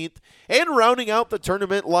 15th. And rounding out the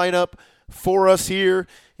tournament lineup for us here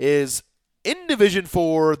is in Division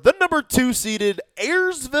 4, the number 2 seeded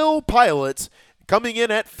Ayersville Pilots, coming in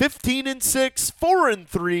at 15-6,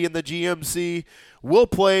 4-3 in the GMC, will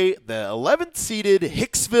play the 11th seeded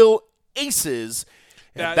Hicksville Aces.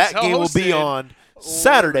 And that game will be on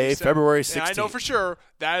Saturday, February 16th. And I know for sure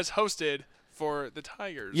that is hosted for the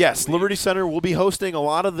Tigers. Yes, Liberty Center will be hosting a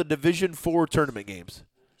lot of the Division 4 tournament games.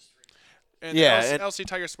 And Yeah, LC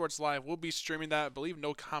Tiger Sports Live will be streaming that. I believe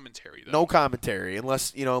no commentary, though. No commentary,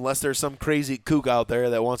 unless there's some crazy kook out there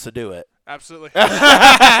that wants to do it. Absolutely.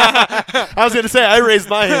 I was going to say, I raised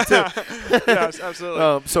my hand too. Yes,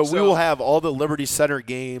 absolutely. So we will have all the Liberty Center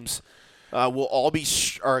games. Will all be,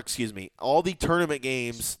 all the tournament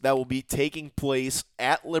games that will be taking place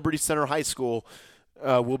at Liberty Center High School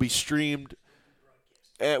will be streamed.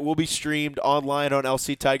 Will be streamed online on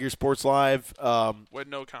LC Tiger Sports Live. With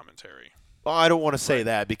no commentary. Well, I don't want to say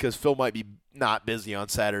that because Phil might be not busy on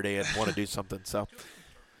Saturday and want to do something. So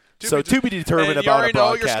to be determined and about a you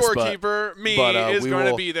already broadcast. know your scorekeeper, is going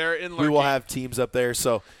to be there in Lurking. We will have teams up there.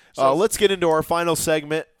 So let's get into our final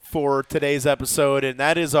segment for today's episode, and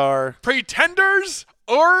that is our Pretenders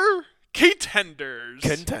or Contenders?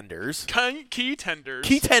 Contenders. Contenders.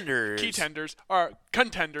 Contenders. Contenders. Or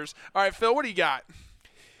contenders. All right, Phil, what do you got?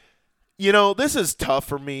 This is tough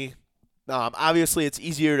for me. Obviously, it's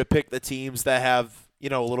easier to pick the teams that have,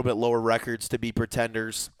 a little bit lower records to be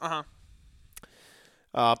pretenders. Uh-huh.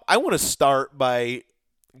 I want to start by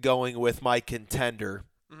going with my contender.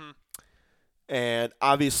 Mm-hmm. And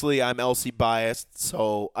obviously, I'm LC biased,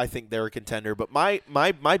 so I think they're a contender. But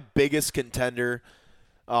my biggest contender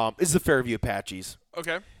is the Fairview Apaches.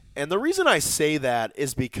 Okay. And the reason I say that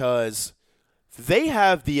is because they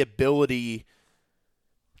have the ability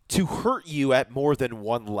to hurt you at more than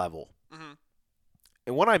one level. Mm-hmm.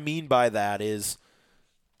 And what I mean by that is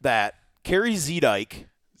that Kerry Zedike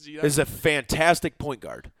is a fantastic point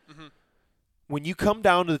guard. Mm-hmm. When you come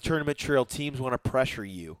down to the tournament trail, teams want to pressure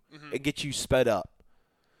you and get you sped up.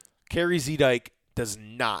 Kerry Zedike does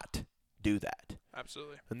not do that.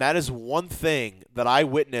 Absolutely. And that is one thing that I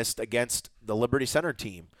witnessed against the Liberty Center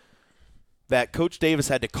team, that Coach Davis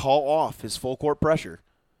had to call off his full court pressure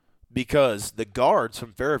because the guards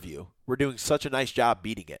from Fairview were doing such a nice job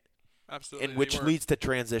beating it. Absolutely. And which leads to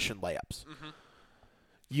transition layups. Mm-hmm.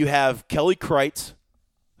 You have Kelly Kreitz,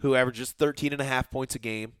 who averages 13.5 points a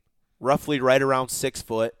game, roughly right around 6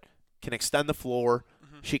 foot, can extend the floor.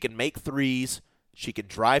 Mm-hmm. She can make threes. She can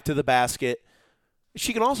drive to the basket.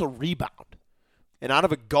 She can also rebound. And out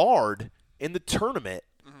of a guard in the tournament,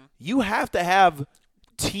 you have to have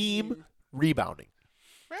team rebounding.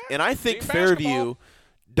 And I think Team Fairview basketball.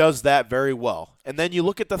 does that very well. And then you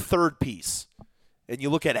look at the third piece, and you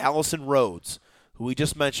look at Allison Rhodes, who we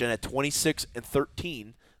just mentioned at 26 and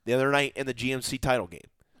 13 the other night in the GMC title game.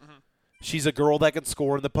 She's a girl that can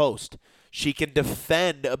score in the post. She can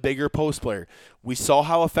defend a bigger post player. We saw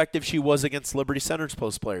how effective she was against Liberty Center's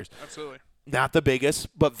post players. Absolutely. Not the biggest,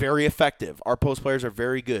 but very effective. Our post players are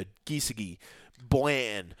very good. Giesecke,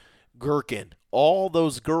 Bland, Gherkin, all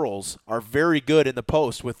those girls are very good in the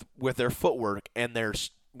post with their footwork and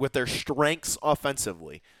with their strengths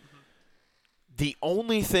offensively. The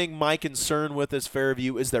only thing my concern with this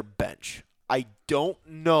Fairview is their bench. I don't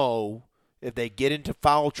know if they get into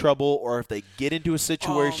foul trouble or if they get into a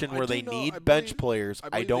situation I where do they know- need I bench believe- players. I I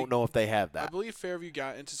believe don't they- know if they have I that. believe Fairview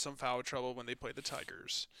got into some foul trouble when they played the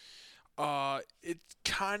Tigers. It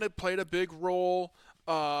kind of played a big role.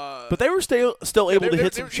 But they were still able to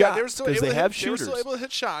hit some shots because they have They were shooters. still able to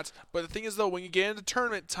hit shots. But the thing is, though, when you get into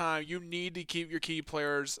tournament time, you need to keep your key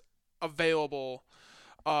players available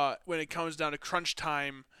when it comes down to crunch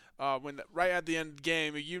time. Right at the end of the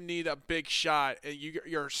game, you need a big shot, and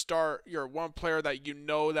your one player that you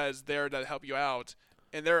know that is there to help you out,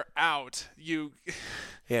 and they're out. Yeah,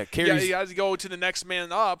 Yeah, Carrie's you guys go to the next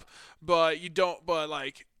man up, but you don't. But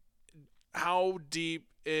like, how deep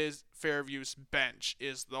is Fairview's bench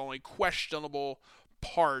is the only questionable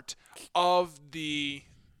part of the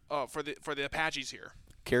for the Apaches here.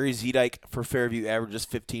 Carrie Zedike for Fairview averages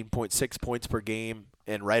 15.6 points per game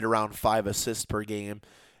and right around 5 assists per game.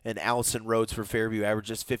 And Allison Rhodes for Fairview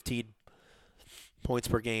averages 15 points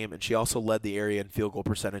per game, and she also led the area in field goal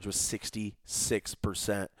percentage with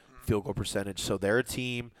 66% field goal percentage. So they're a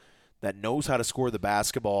team that knows how to score the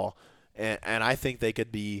basketball, and I think they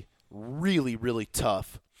could be really, really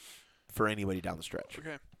tough for anybody down the stretch.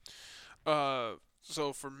 Okay.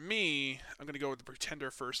 So for me, I'm going to go with the Pretender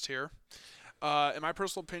first here. In my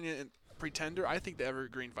personal opinion, Pretender, I think the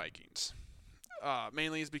Evergreen Vikings.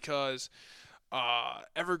 Mainly is because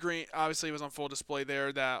Evergreen obviously was on full display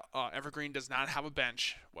there that Evergreen does not have a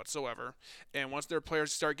bench whatsoever. And once their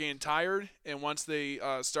players start getting tired and once they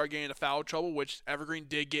start getting into foul trouble, which Evergreen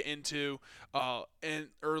did get into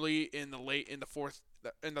early in the late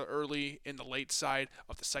side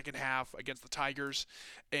of the second half against the Tigers,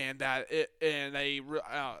 and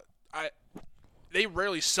they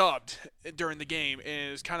rarely subbed during the game,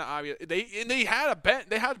 and it's kind of obvious. They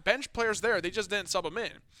had bench players there. They just didn't sub them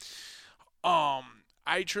in.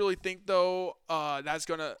 I truly think though that's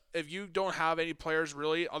gonna, if you don't have any players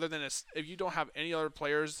really if you don't have any other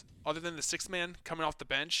players other than the sixth man coming off the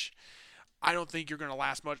bench, I don't think you're gonna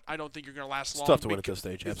last much. I don't think you're gonna last long. It's tough to win at this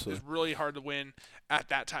stage. Absolutely, it's really hard to win at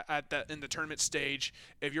that in the tournament stage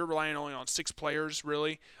if you're relying only on 6 players.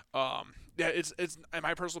 Really, it's in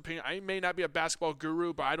my personal opinion. I may not be a basketball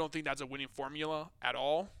guru, but I don't think that's a winning formula at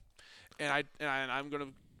all. And I'm gonna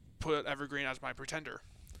put Evergreen as my Pretender.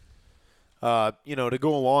 to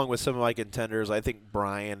go along with some of my contenders, I think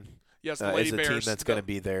Bryan Yes, the is Lady a Bears. team that's going to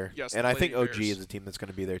be there. Yes, and the I think Lady OG Bears. is a team that's going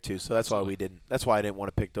to be there too. So that's why That's why I didn't want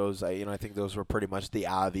to pick those. I think those were pretty much the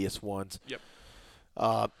obvious ones. Yep.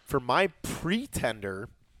 For my Pretender,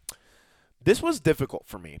 this was difficult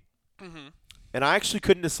for me, and I actually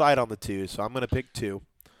couldn't decide on the two. So I'm going to pick 2.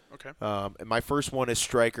 Okay. And my first one is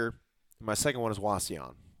Stryker. And my second one is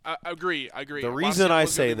Wasion. I agree. The reason I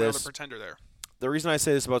say the this- Pretender there. The reason I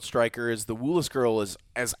say this about Stryker is the Woolis girl is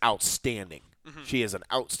as outstanding. She is an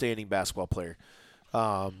outstanding basketball player.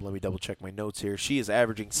 Let me double check my notes here. She is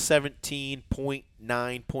averaging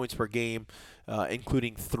 17.9 points per game,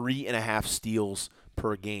 including 3.5 steals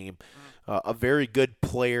per game. A very good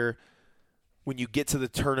player. When you get to the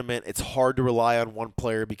tournament, it's hard to rely on one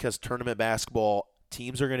player because tournament basketball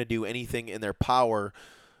teams are going to do anything in their power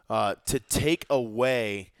to take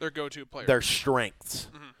away Their go-to player. their strengths.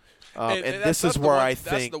 And this is where I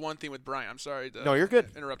think that's the one thing with Bryan. I'm sorry to No, you're good.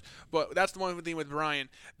 interrupt, but that's the one thing with Bryan.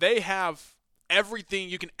 They have everything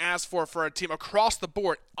you can ask for a team across the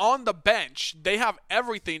board on the bench. They have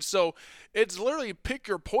everything, so it's literally pick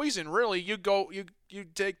your poison. Really, you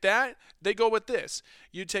take that, they go with this.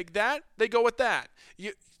 You take that, they go with that.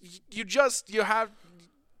 You have.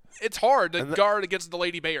 It's hard to guard against the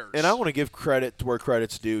Lady Bears. And I want to give credit to where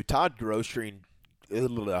credit's due. Todd Grosjean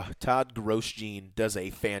does a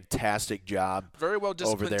fantastic job very well over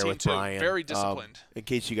disciplined there team with too. Bryan. Very disciplined. In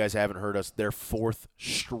case you guys haven't heard us, their 4th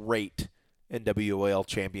straight NWOL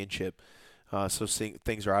championship. So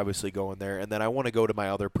things are obviously going there. And then I want to go to my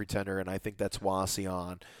other Pretender, and I think that's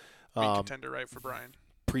Wasion. Contender, right, for Bryan.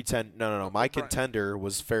 No. My Bryan. contender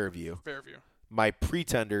was Fairview. Fairview. my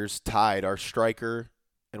pretenders tied are Stryker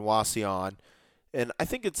and Wasion. And I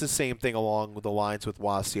think it's the same thing along the lines with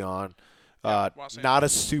Wasion. Wasion. Not a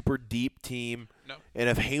super deep team. No. And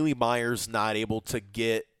if Haley Meyer's not able to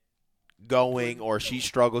get going or she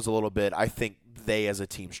struggles a little bit, I think they as a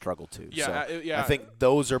team struggle too. Yeah, So yeah. I think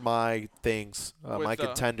those are my things. With, My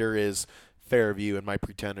contender is Fairview, and my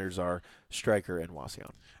pretenders are Stryker and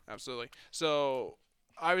Wasion. Absolutely. So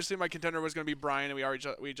obviously my contender was going to be Bryan, and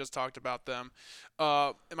we just talked about them.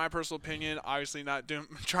 In my personal opinion, obviously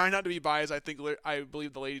trying not to be biased. I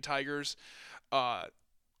believe the Lady Tigers I'm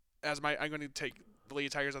going to take the Lady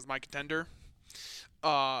Tigers as my contender.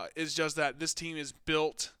 It's just that this team is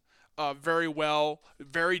built very well,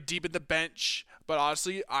 very deep in the bench, but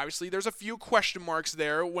obviously there's a few question marks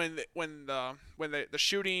there when the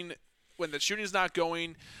shooting is not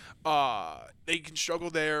going, they can struggle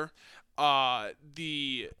there.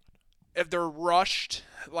 If they're rushed,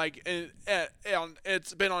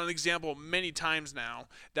 it's been on an example many times now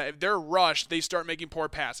that if they're rushed, they start making poor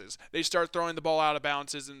passes. They start throwing the ball out of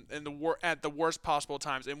bounds at the worst possible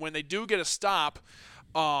times. And when they do get a stop,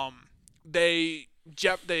 not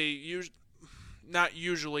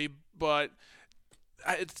usually, but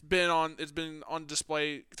it's been on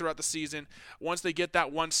display throughout the season. Once they get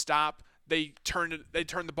that one stop, they turn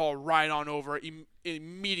the ball right on over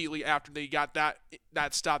immediately after they got that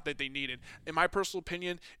stop that they needed. In my personal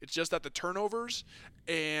opinion, it's just that the turnovers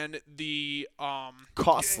and the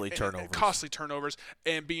costly turnovers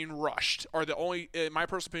and being rushed are the only, in my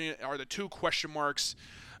personal opinion, are the two question marks.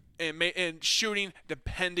 And shooting,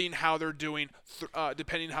 depending how they're doing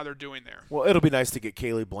there. Well, it'll be nice to get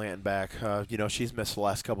Kaylee Blanton back. She's missed the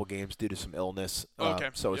last couple games due to some illness.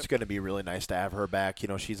 So it's going to be really nice to have her back.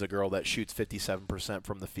 She's a girl that shoots 57%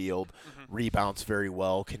 from the field, rebounds very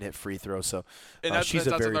well, can hit free throws. So she's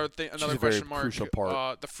another question mark. Crucial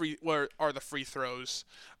part. The free throws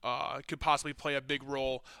could possibly play a big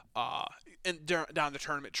role down the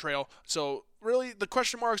tournament trail. So really, the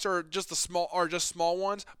question marks are just small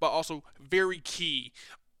ones, but also very key.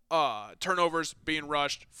 Turnovers, being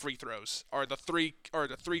rushed, free throws are the three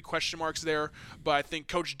question marks there. But I think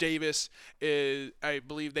Coach Davis I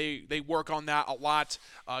believe they work on that a lot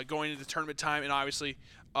going into tournament time, and obviously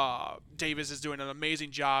Davis is doing an amazing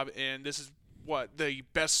job, and this is the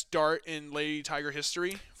best start in Lady Tiger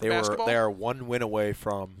history for basketball. They are one win away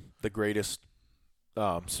from the greatest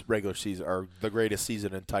regular season, or the greatest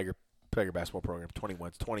season in Tiger basketball program. 20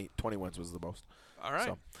 wins. 20 wins was the most. All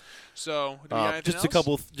right. So do we have just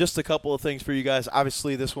a couple of things for you guys.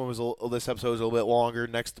 Obviously, this episode is a little bit longer.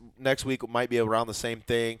 Next week might be around the same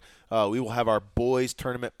thing. We will have our boys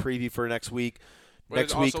tournament preview for next week.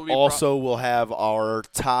 Next week we'll have our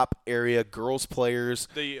top area girls players.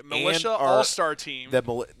 The Militia All-Star team. The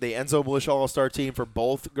Enzo Militia All-Star team for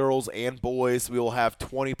both girls and boys. We will have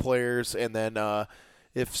 20 players, and then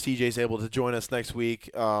if CJ's able to join us next week,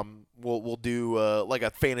 we'll do like a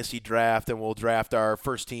fantasy draft, and we'll draft our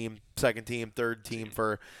first team, second team, third team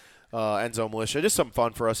for Enzo Militia. Just some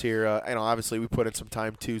fun for us here. Obviously we put in some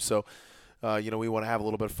time too, so we want to have a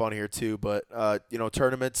little bit of fun here too. But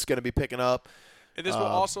tournament's going to be picking up. And this will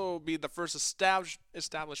also be the first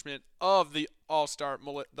establishment of the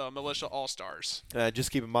Militia All-Stars.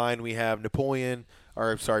 Just keep in mind we have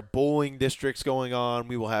bowling districts going on.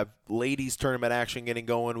 We will have ladies tournament action getting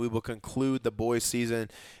going. We will conclude the boys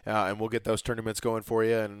season, and we'll get those tournaments going for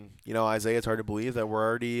you. And, Isaiah, it's hard to believe that we're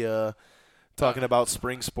already talking about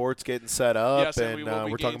spring sports getting set up. Yes, and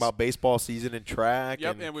we're talking about baseball season and track.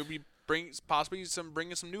 Yep, and we'll be bringing some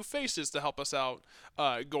new faces to help us out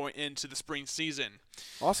going into the spring season.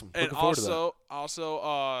 Awesome. And Looking forward to that. also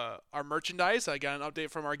our merchandise. I got an update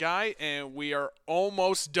from our guy, and we are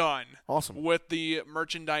almost done. Awesome. With the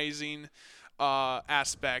merchandising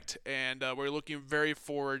aspect, and we're looking very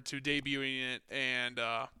forward to debuting it, and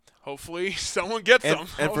hopefully someone gets them.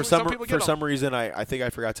 And for some reason, I think I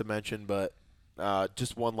forgot to mention, but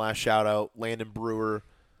just one last shout out: Landon Brewer,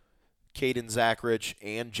 Caden Zachrich,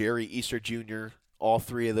 and Jerry Easter Jr., all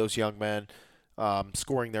three of those young men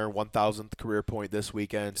scoring their 1,000th career point this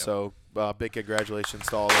weekend. Yep. So big congratulations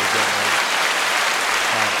to all those young men.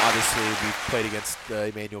 Obviously, we played against the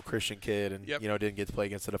Emmanuel Christian kid and didn't get to play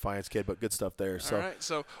against the Defiance kid, but good stuff there. So. All right,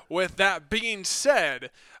 so with that being said,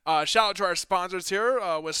 shout out to our sponsors here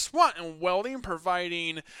with Swanton Welding,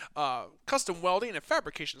 providing custom welding and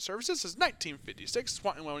fabrication services since 1956.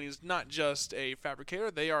 Swanton Welding is not just a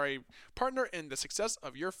fabricator, they are a partner in the success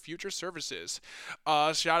of your future services.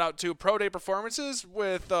 Shout out to Pro Day Performances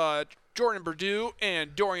with Jordan Purdue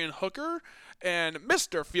and Dorian Hooker, and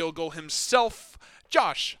Mr. Field Goal himself,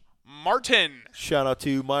 Josh Martin. Shout out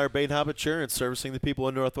to Meyer Bainhop Insurance, servicing the people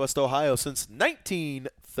in Northwest Ohio since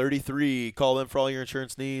 1933. Call them for all your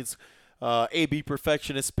insurance needs. AB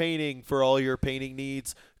Perfectionist Painting for all your painting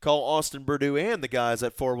needs. Call Austin Purdue and the guys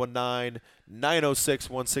at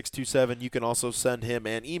 419-906-1627. You can also send him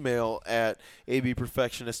an email at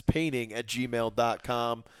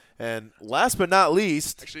abperfectionistpainting@gmail.com. And last but not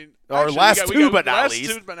least, last two but not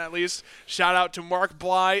least, shout out to Mark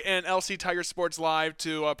Bly and LC Tiger Sports Live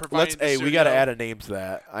to provide. We got to add a name to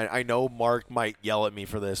that. I know Mark might yell at me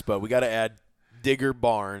for this, but we got to add Digger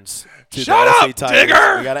Barnes to Shut the LC up, Tigers.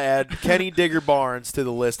 Digger! We got to add Kenny Digger Barnes to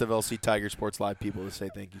the list of LC Tiger Sports Live people to say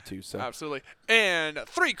thank you to. So Absolutely. And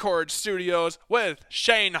 3 Chord Studios with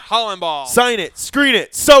Shane Hollenball. sign it, screen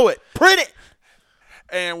it, sew it, print it.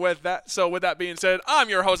 And with that being said, I'm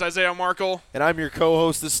your host, Isaiah Markle. And I'm your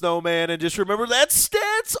co-host, the Snowman. And just remember that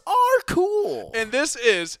stats are cool. And this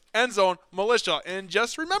is End Zone Militia. And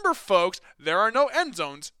just remember, folks, there are no end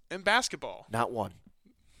zones in basketball. Not one.